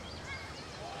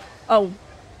 Oh,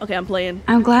 okay, I'm playing.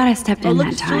 I'm glad I stepped in look,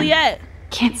 that it's time. Juliet.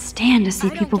 Can't stand to see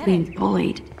people being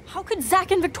bullied. How could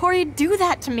Zach and Victoria do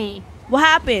that to me? What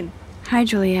happened? Hi,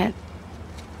 Juliet.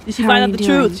 Did she find out the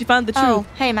truth? She found the truth. Oh,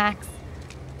 hey, Max.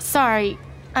 Sorry,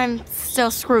 I'm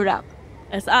still screwed up.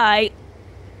 That's alright.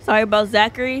 Sorry about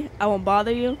Zachary. I won't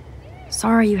bother you.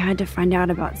 Sorry you had to find out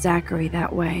about Zachary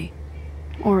that way.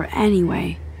 Or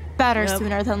anyway. Better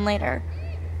sooner than later.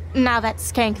 Now that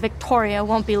skank Victoria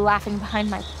won't be laughing behind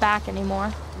my back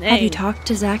anymore. Dang. Have you talked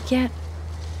to Zach yet?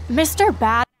 Mr.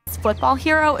 Badass football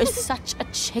hero is such a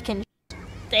chicken.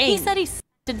 Dang. He said he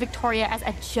did Victoria as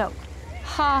a joke.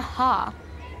 Ha ha.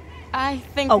 I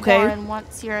think Okay. Warren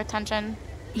wants your attention.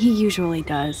 He usually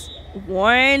does.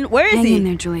 Warren, where is Hang he? in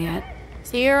there, Juliet.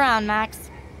 See you around, Max.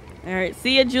 All right,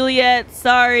 see ya, Juliet.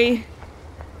 Sorry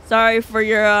for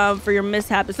your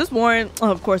mishap. Is this Warren?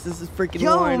 Oh, of course, this is freaking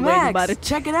Warren. Max, waiting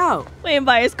check it out. Waiting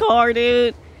by his car,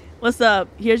 dude. What's up?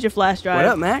 Here's your flash drive. What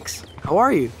up, Max? How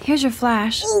are you? Here's your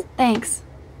flash. Thanks.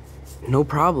 No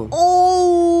problem.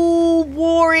 Oh,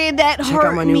 Warren, that hurt me. Check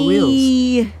out my new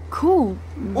wheels. Cool.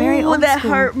 Very old that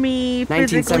school. hurt me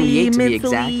physically, 1978 to be mentally,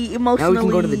 exact. emotionally. Now we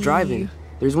can go to the drive-in.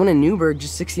 There's one in Newburgh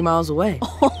just 60 miles away.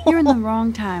 You're in the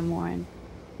wrong time, Warren.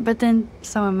 But then,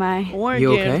 so am I. Warren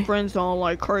You getting okay? friends on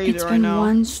like crazy It's right been now.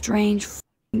 one strange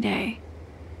day.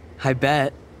 I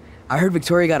bet. I heard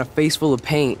Victoria got a face full of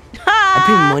paint. I'd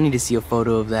pay money to see a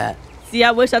photo of that. See,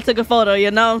 I wish I took a photo,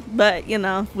 you know? But, you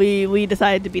know, we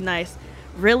decided to be nice.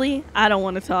 Really? I don't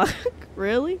want to talk.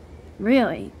 Really?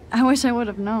 Really? I wish I would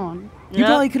have known. You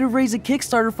probably could have raised a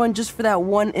Kickstarter fund just for that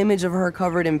one image of her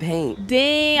covered in paint.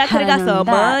 Dang, I could have got known some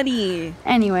that. money.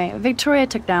 Anyway, Victoria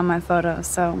took down my photo,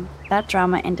 so that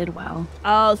drama ended well.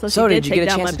 Oh, so she Did you take get a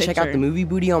down chance my to check out picture. the movie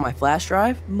booty on my flash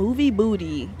drive? Movie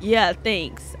booty? Yeah,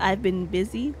 thanks. I've been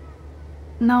busy.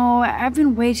 No, I've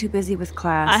been way too busy with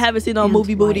class. I haven't seen no and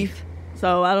movie booty, life.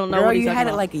 so I don't know Girl, what he's you talking had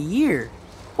about. it like a year.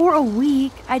 Or a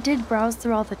week. I did browse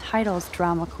through all the titles,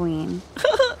 drama queen.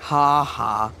 Ha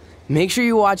ha. Make sure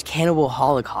you watch Cannibal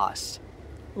Holocaust.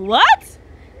 What?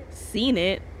 Seen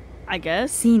it, I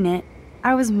guess. Seen it.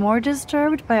 I was more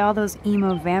disturbed by all those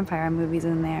emo vampire movies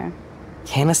in there.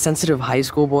 Can a sensitive high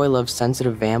school boy love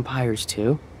sensitive vampires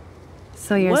too?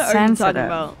 So you're What are you sensitive. talking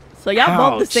about? So y'all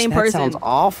both the same that person. sounds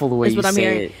awful the way is you what I'm say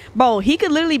hearing. it. Bro, he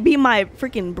could literally be my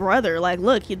freaking brother. Like,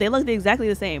 look, they look exactly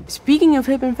the same. Speaking of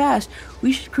hip and fast,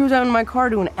 we should cruise out in my car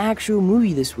to an actual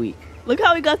movie this week. Look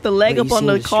how he got the leg But up you on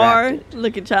the seem car. distracted.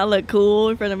 Looking, trying to look cool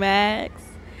in front of Max.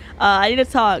 I need to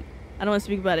talk. I don't want to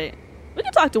speak about it. We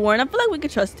can talk to Warren. I feel like we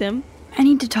can trust him. I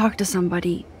need to talk to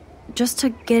somebody, just to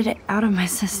get it out of my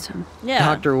system. Yeah.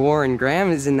 Dr. Warren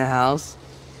Graham is in the house.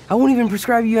 I won't even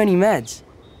prescribe you any meds.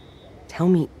 Tell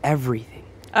me everything.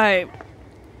 All right.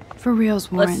 For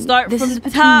reals, Warren. Let's start this from is the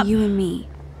between top. you and me,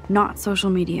 not social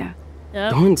media.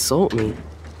 Yep. Don't insult me.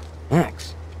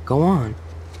 Max, go on.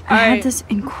 I had this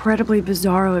incredibly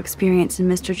bizarro experience in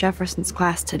Mr. Jefferson's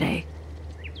class today.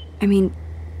 I mean,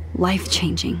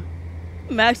 life-changing.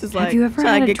 Max is like, have you ever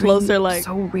trying had to a get dream closer, like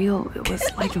so real it was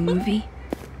like a movie?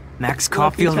 Max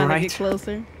Caulfield, trying right? to get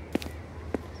closer.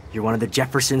 You're one of the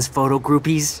Jefferson's photo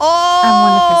groupies? Oh! I'm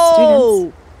one of his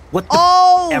students. What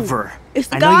the ever? It's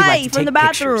the I know you guy like to from take the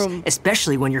bathroom. pictures,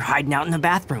 especially when you're hiding out in the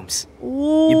bathrooms.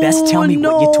 Ooh, You best tell me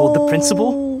what you told the no.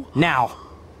 principal now.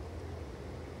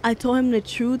 I told him the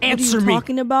truth. Answer what are me. you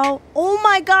talking about? Oh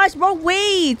my gosh, bro,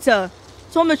 wait. Told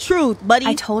him the truth, buddy.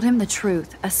 I told him the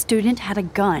truth. A student had a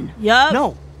gun. Yup.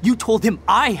 No, you told him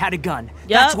I had a gun.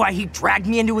 That's why he dragged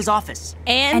me into his office.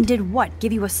 And did what?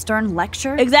 Give you a stern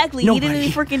lecture? Exactly. Nobody. He didn't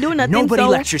even freaking do nothing. Nobody so.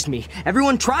 lectures me.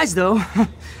 Everyone tries, though.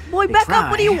 Boy, They back up.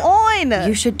 What are you on?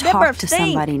 You should That talk breath to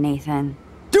stink. somebody, Nathan.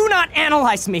 Do not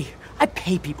analyze me. I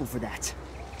pay people for that.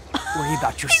 Worry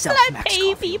about yourself, I Max.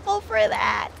 pay people for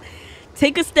that.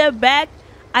 Take a step back.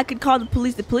 I could call the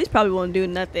police. The police probably won't do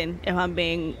nothing if I'm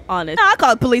being honest. Nah, I'll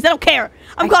call the police. I don't care.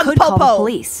 I'm calling the call the Popo.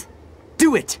 police.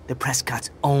 Do it. The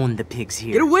Prescotts own the pigs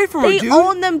here. Get away from her, They dude.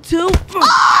 own them too.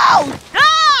 Oh!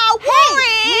 Ah,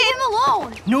 Warren! Leave him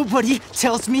alone. Nobody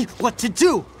tells me what to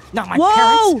do. Not my Whoa!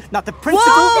 parents, not the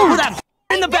principal, Whoa! or that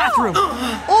in the bathroom.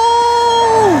 Oh!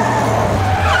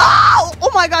 Oh!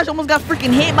 Oh my gosh! Almost got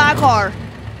freaking hit by a car,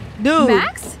 dude.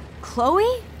 Max? Chloe?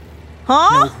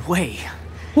 Huh? No way.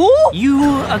 Who?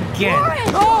 You again.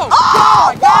 Oh!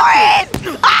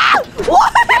 Warren! Ah!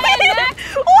 Warren!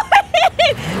 Warren!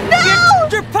 No!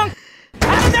 Get your punk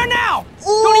out of there now!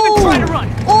 Don't even try to run.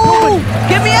 Oh!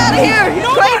 Get me out of here! He's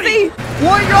crazy!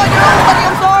 Warren, you're on your own, buddy.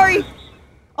 I'm sorry.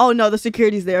 Oh no, the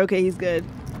security's there. Okay, he's good.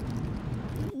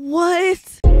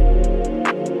 What?